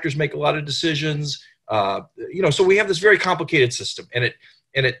 Private actors make a lot of decisions. So we have this very complicated system, and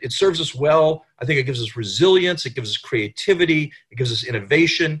it serves us well. I think it gives us resilience. It gives us creativity. It gives us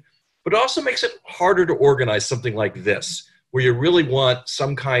innovation. But it also makes it harder to organize something like this, where you really want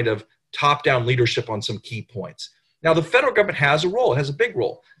some kind of top-down leadership on some key points. Now, the federal government has a role. It has a big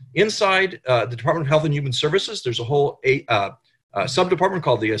role. Inside the Department of Health and Human Services, there's a whole sub-department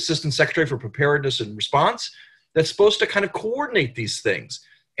called the Assistant Secretary for Preparedness and Response that's supposed to kind of coordinate these things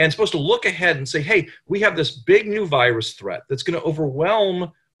and supposed to look ahead and say, hey, we have this big new virus threat that's going to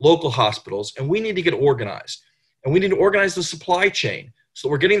overwhelm local hospitals, and we need to get organized. And we need to organize the supply chain so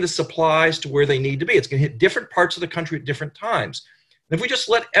that we're getting the supplies to where they need to be. It's going to hit different parts of the country at different times. And if we just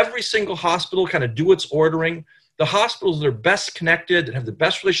let every single hospital kind of do its ordering, the hospitals that are best connected and have the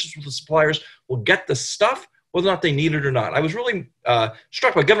best relationships with the suppliers will get the stuff, whether or not they need it or not. I was really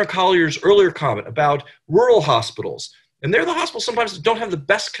struck by Governor Collier's earlier comment about rural hospitals. And they're the hospitals sometimes that don't have the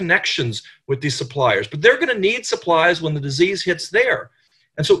best connections with these suppliers, but they're going to need supplies when the disease hits there.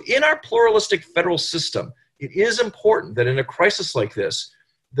 And so in our pluralistic federal system, it is important that in a crisis like this,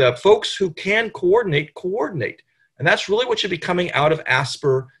 the folks who can coordinate. And that's really what should be coming out of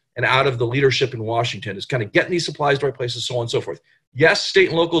ASPR and out of the leadership in Washington, is kind of getting these supplies to the right places, so on and so forth. Yes, state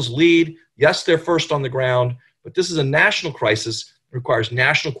and locals lead. Yes, they're first on the ground. But this is a national crisis. It requires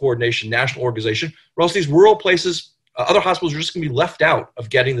national coordination, national organization, or else these rural places, other hospitals are just going to be left out of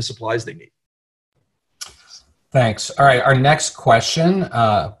getting the supplies they need. Thanks. All right, our next question,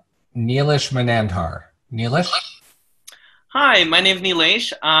 Neelish Manandhar. Neelish? Hi, my name is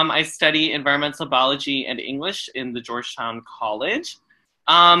Neelish. I study environmental biology and English in the Georgetown College.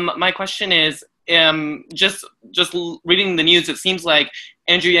 My question is, just reading the news, it seems like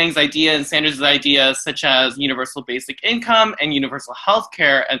Andrew Yang's idea and Sanders' ideas, such as universal basic income and universal health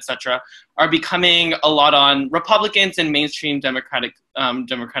care, etc., are becoming a lot on Republicans and mainstream Democratic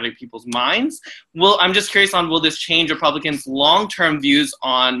people's minds. I'm just curious on, will this change Republicans' long-term views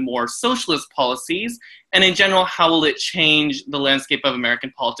on more socialist policies? And in general, how will it change the landscape of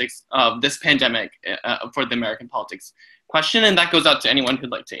American politics, of this pandemic, for the American politics question? And that goes out to anyone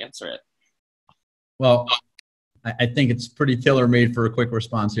who'd like to answer it. Well, I think it's pretty tailor-made for a quick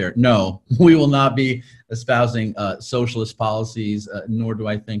response here. No, we will not be espousing socialist policies, nor do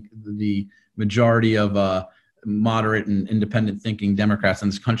I think the majority of moderate and independent thinking Democrats in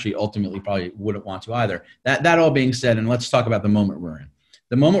this country ultimately probably wouldn't want to either. That all being said, and let's talk about the moment we're in.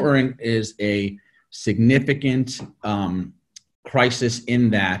 The moment we're in is a significant crisis in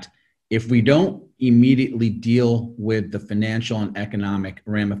that if we don't immediately deal with the financial and economic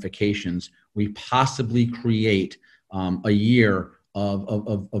ramifications, we possibly create a year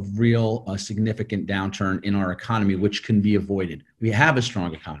of real significant downturn in our economy, which can be avoided. We have a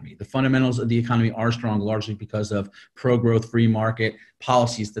strong economy. The fundamentals of the economy are strong, largely because of pro-growth, free market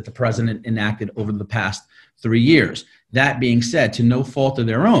policies that the president enacted over the past 3 years. That being said, to no fault of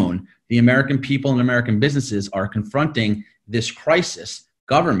their own, the American people and American businesses are confronting this crisis.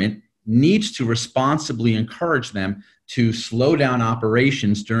 Government needs to responsibly encourage them to slow down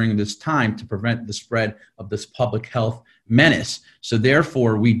operations during this time to prevent the spread of this public health menace. So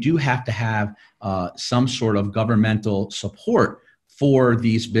therefore, we do have to have some sort of governmental support for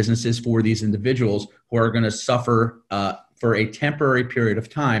these businesses, for these individuals who are going to suffer for a temporary period of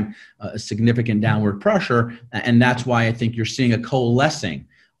time, a significant downward pressure. And that's why I think you're seeing a coalescing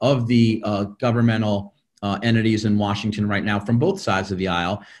of the governmental entities in Washington right now from both sides of the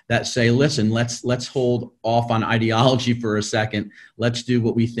aisle that say, listen, let's hold off on ideology for a second. Let's do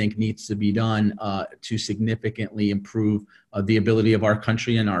what we think needs to be done to significantly improve the ability of our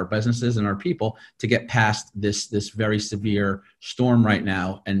country and our businesses and our people to get past this very severe storm right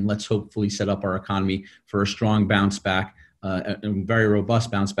now. And let's hopefully set up our economy for a strong bounce back, a very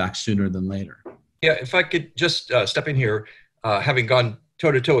robust bounce back sooner than later. Yeah, if I could just step in here, having gone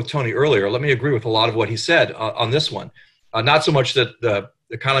toe-to-toe with Tony earlier, let me agree with a lot of what he said on this one. Not so much that the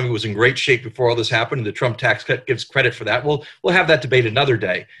economy was in great shape before all this happened, and the Trump tax cut gives credit for that. We'll have that debate another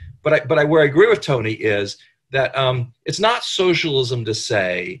day. But where I agree with Tony is that it's not socialism to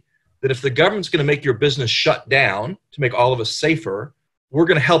say that if the government's going to make your business shut down to make all of us safer, we're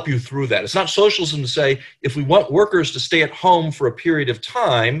going to help you through that. It's not socialism to say if we want workers to stay at home for a period of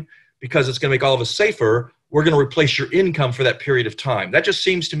time because it's going to make all of us safer, we're going to replace your income for that period of time. That just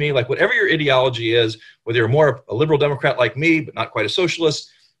seems to me like whatever your ideology is, whether you're more a liberal Democrat like me, but not quite a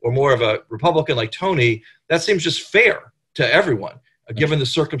socialist, or more of a Republican like Tony, that seems just fair to everyone, given the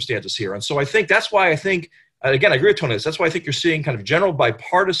circumstances here. And so I think that's why again, I agree with Tony, that's why I think you're seeing kind of general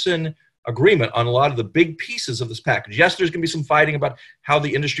bipartisan agreement on a lot of the big pieces of this package. Yes, there's going to be some fighting about how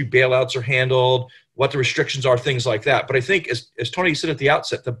the industry bailouts are handled, what the restrictions are, things like that. But I think, as Tony said at the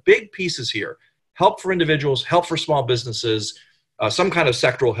outset, the big pieces here, help for individuals, help for small businesses, some kind of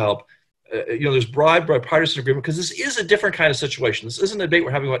sectoral help. There's broad bipartisan agreement because this is a different kind of situation. This isn't a debate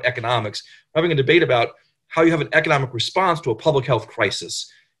we're having about economics. We're having a debate about how you have an economic response to a public health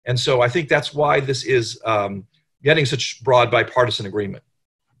crisis. And so I think that's why this is getting such broad bipartisan agreement.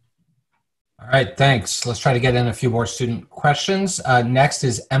 All right, thanks. Let's try to get in a few more student questions. Next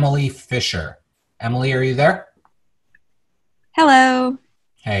is Emily Fisher. Emily, are you there? Hello.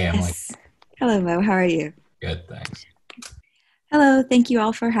 Hey, Emily. Yes. Hello, Mo. How are you? Good, thanks. Hello. Thank you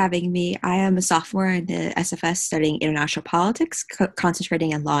all for having me. I am a sophomore in the SFS studying international politics,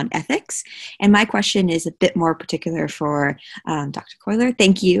 concentrating on law and ethics. And my question is a bit more particular for Dr. Coiler.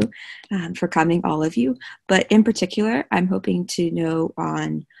 Thank you for coming, all of you. But in particular, I'm hoping to know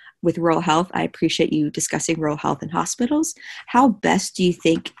with rural health, I appreciate you discussing rural health in hospitals. How best do you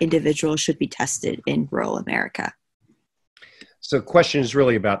think individuals should be tested in rural America? So the question is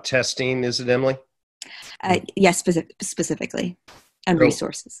really about testing, is it, Emily? Yes, specifically, and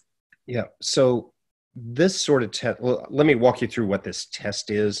resources. Yeah, so this sort of test, well, let me walk you through what this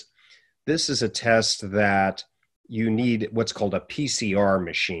test is. This is a test that you need what's called a PCR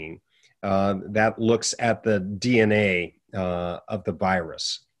machine that looks at the DNA of the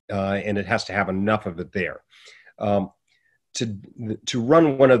virus, and it has to have enough of it there. To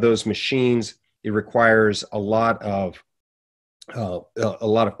run one of those machines, it requires a lot of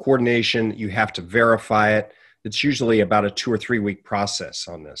coordination. You have to verify it. It's usually about a 2 or 3 week process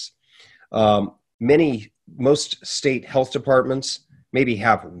on this. Most state health departments maybe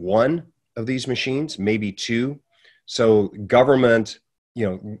have one of these machines, maybe two. So government's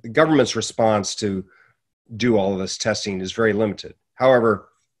response to do all of this testing is very limited. However,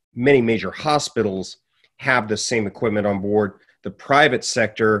 many major hospitals have the same equipment on board. The private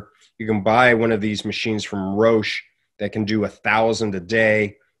sector, you can buy one of these machines from Roche that can do 1,000 a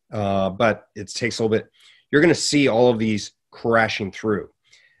day, but it takes a little bit. You're going to see all of these crashing through.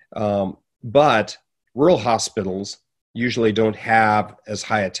 But rural hospitals usually don't have as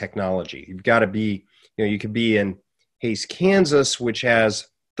high a technology. You've got to be, you could be in Hays, Kansas, which has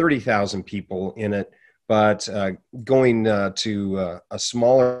 30,000 people in it, but going to a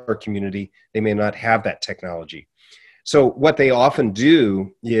smaller community, they may not have that technology. So what they often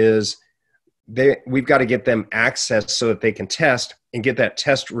do is we've got to get them access so that they can test and get that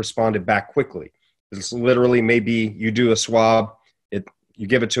test responded back quickly. It's literally maybe you do a swab, you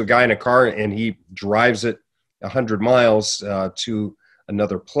give it to a guy in a car and he drives it 100 miles to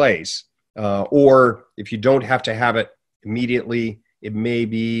another place. Or if you don't have to have it immediately, it may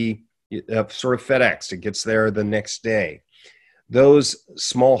be sort of FedEx. It gets there the next day. Those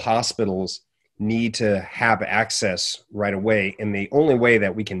small hospitals need to have access right away. And the only way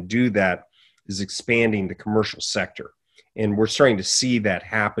that we can do that is expanding the commercial sector. And we're starting to see that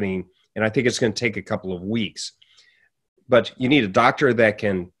happening. And I think it's going to take a couple of weeks. But you need a doctor that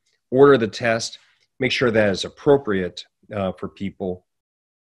can order the test, make sure that is appropriate for people.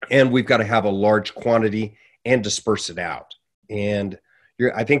 And we've got to have a large quantity and disperse it out. And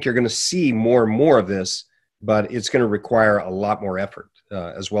I think you're going to see more and more of this, but it's going to require a lot more effort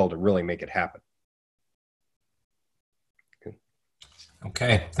as well to really make it happen.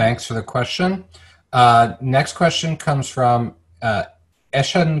 Okay, thanks for the question. Next question comes from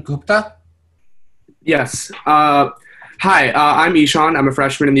Eshan Gupta. Yes. Hi, I'm Ishan. I'm a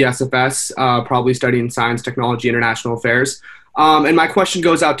freshman in the SFS, probably studying science, technology, international affairs. And my question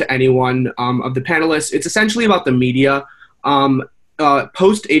goes out to anyone of the panelists. It's essentially about the media. Post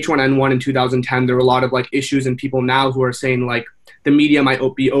H1N1 in 2010, there were a lot of like issues and people now who are saying like the media might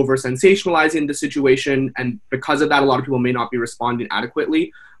be over sensationalizing the situation, and because of that, a lot of people may not be responding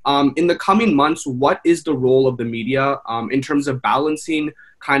adequately. In the coming months, what is the role of the media in terms of balancing,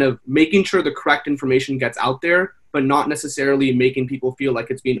 kind of making sure the correct information gets out there, but not necessarily making people feel like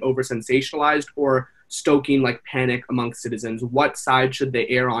it's being over sensationalized or stoking like panic amongst citizens? What side should they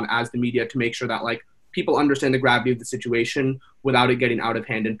err on as the media to make sure that like people understand the gravity of the situation without it getting out of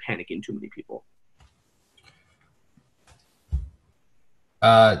hand and panicking too many people?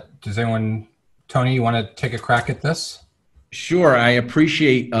 Does anyone, Tony, you want to take a crack at this? Sure. I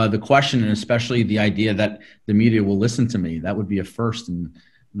appreciate the question, and especially the idea that the media will listen to me. That would be a first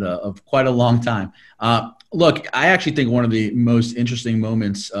of quite a long time. Look, I actually think one of the most interesting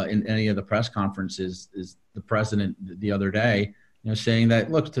moments in any of the press conferences is the president the other day, saying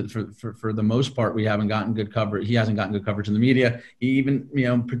that, look, for the most part, we haven't gotten good coverage. He hasn't gotten good coverage in the media. He even,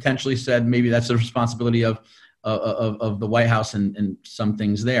 potentially said maybe that's the responsibility of the White House and some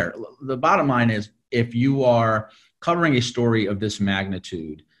things there. The bottom line is, if you are covering a story of this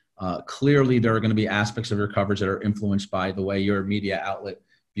magnitude, clearly there are going to be aspects of your coverage that are influenced by the way your media outlet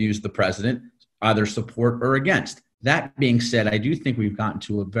views the president, either support or against. That being said, I do think we've gotten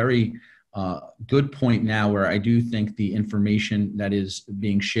to a very good point now where I do think the information that is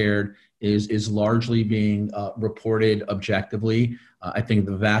being shared is largely being reported objectively. I think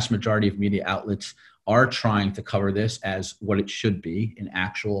the vast majority of media outlets are trying to cover this as what it should be, an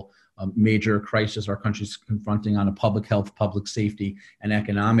actual major crisis our country's confronting on a public health, public safety, and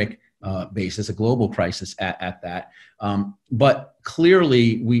economic basis, a global crisis at that. But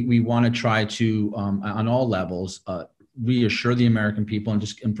clearly, we want to try to, on all levels, reassure the American people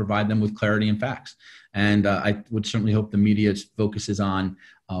and provide them with clarity and facts. And I would certainly hope the media focuses on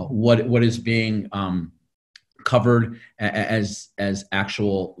what is being covered as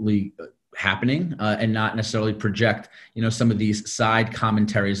actually happening, and not necessarily project, some of these side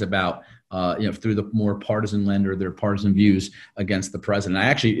commentaries about, through the more partisan lens or their partisan views against the president. I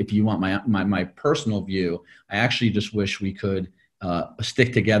actually, if you want my personal view, I actually just wish we could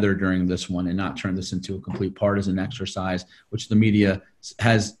stick together during this one and not turn this into a complete partisan exercise, which the media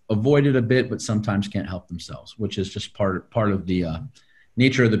has avoided a bit, but sometimes can't help themselves, which is just part of the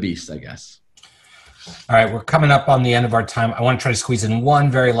nature of the beast, I guess. All right, we're coming up on the end of our time. I want to try to squeeze in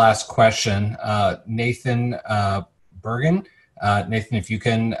one very last question. Nathan Bergen. Nathan, if you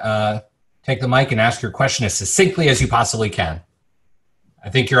can take the mic and ask your question as succinctly as you possibly can.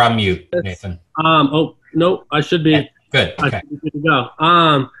 I think you're on mute, Nathan. Oh, no, I should be. Good. Okay. Good to go.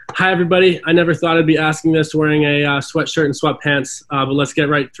 Hi, everybody. I never thought I'd be asking this wearing a sweatshirt and sweatpants, but let's get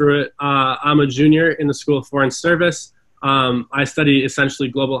right through it. I'm a junior in the School of Foreign Service. I study essentially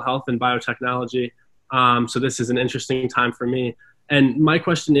global health and biotechnology. So this is an interesting time for me. And my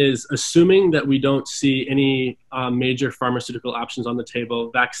question is, assuming that we don't see any major pharmaceutical options on the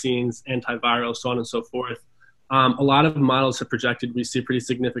table, vaccines, antiviral, so on and so forth, a lot of models have projected we see a pretty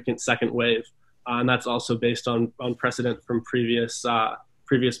significant second wave. And that's also based on precedent from previous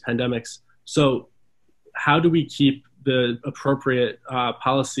pandemics. So how do we keep the appropriate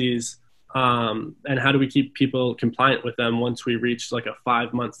policies and how do we keep people compliant with them once we reach like a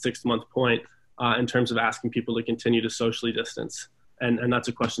 5-month, 6-month point in terms of asking people to continue to socially distance? And that's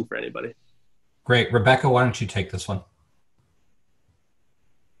a question for anybody. Great. Rebecca, why don't you take this one?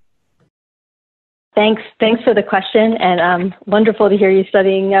 Thanks for the question, and wonderful to hear you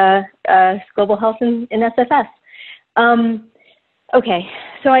studying global health in SFS. Okay,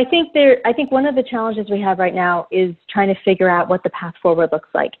 so I think one of the challenges we have right now is trying to figure out what the path forward looks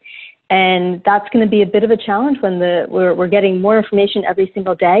like, and that's going to be a bit of a challenge when we're getting more information every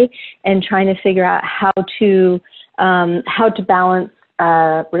single day, and trying to figure out how to balance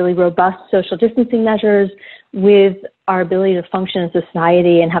really robust social distancing measures with our ability to function as a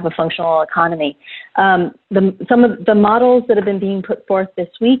society and have a functional economy. Some of the models that have been being put forth this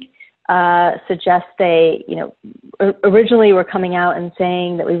week suggest they, originally were coming out and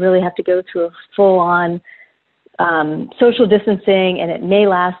saying that we really have to go through a full-on social distancing, and it may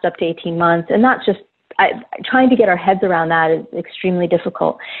last up to 18 months. And that's just trying to get our heads around that is extremely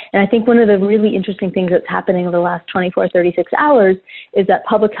difficult. And I think one of the really interesting things that's happening over the last 24, 36 hours is that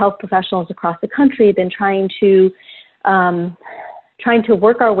public health professionals across the country have been trying to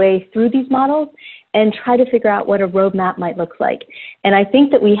work our way through these models and try to figure out what a roadmap might look like. And I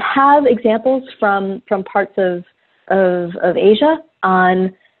think that we have examples from parts of Asia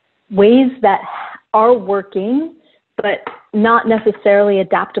on ways that are working but not necessarily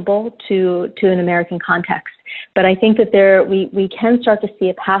adaptable to an American context. But I think that we can start to see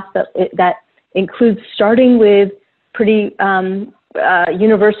a path that includes starting with pretty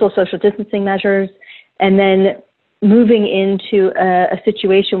universal social distancing measures, and then moving into a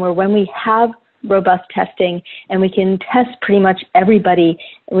situation where when we have robust testing and we can test pretty much everybody,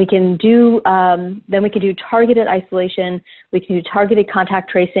 we can do then we can do targeted isolation, we can do targeted contact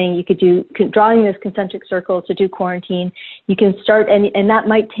tracing, you could do drawing those concentric circles to do quarantine. You can start, and that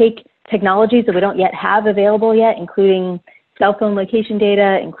might take technologies that we don't yet have available yet, including cell phone location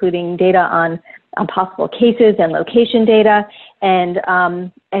data, including data on possible cases and location data, and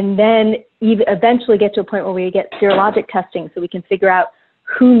then eventually get to a point where we get serologic testing so we can figure out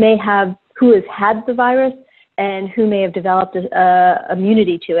who has had the virus and who may have developed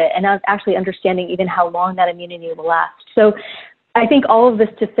immunity to it, and actually understanding even how long that immunity will last. So I think all of this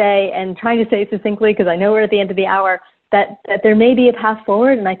to say, and trying to say succinctly, because I know we're at the end of the hour, that there may be a path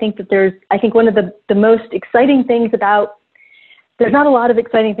forward. And I think that I think one of the most exciting things there's not a lot of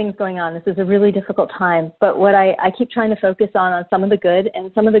exciting things going on. This is a really difficult time. But what I keep trying to focus on some of the good,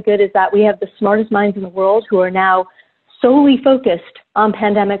 and some of the good is that we have the smartest minds in the world who are now solely focused on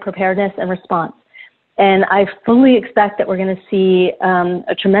pandemic preparedness and response. And I fully expect that we're going to see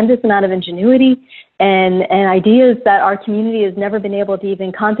a tremendous amount of ingenuity and ideas that our community has never been able to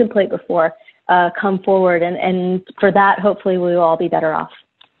even contemplate before come forward. And for that, hopefully, we will all be better off.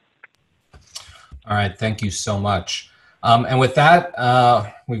 All right. Thank you so much. And with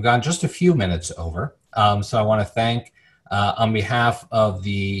that, we've gone just a few minutes over. So I want to thank, on behalf of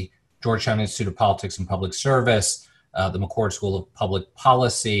the Georgetown Institute of Politics and Public Service, the McCourt School of Public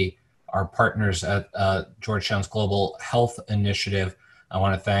Policy, our partners at Georgetown's Global Health Initiative. I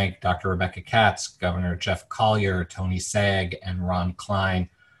want to thank Dr. Rebecca Katz, Governor Jeff Collier, Tony Sagg, and Ron Klein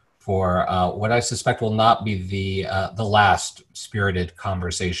for what I suspect will not be the last spirited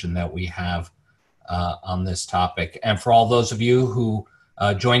conversation that we have on this topic. And for all those of you who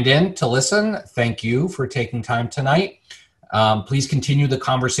joined in to listen, thank you for taking time tonight. Please continue the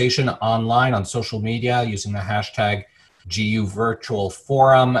conversation online on social media using the hashtag GU Virtual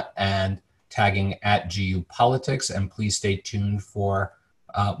Forum and tagging @GU Politics. And please stay tuned for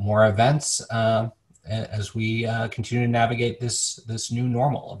more events as we continue to navigate this new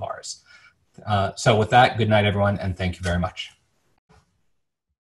normal of ours. So with that, good night, everyone, and thank you very much.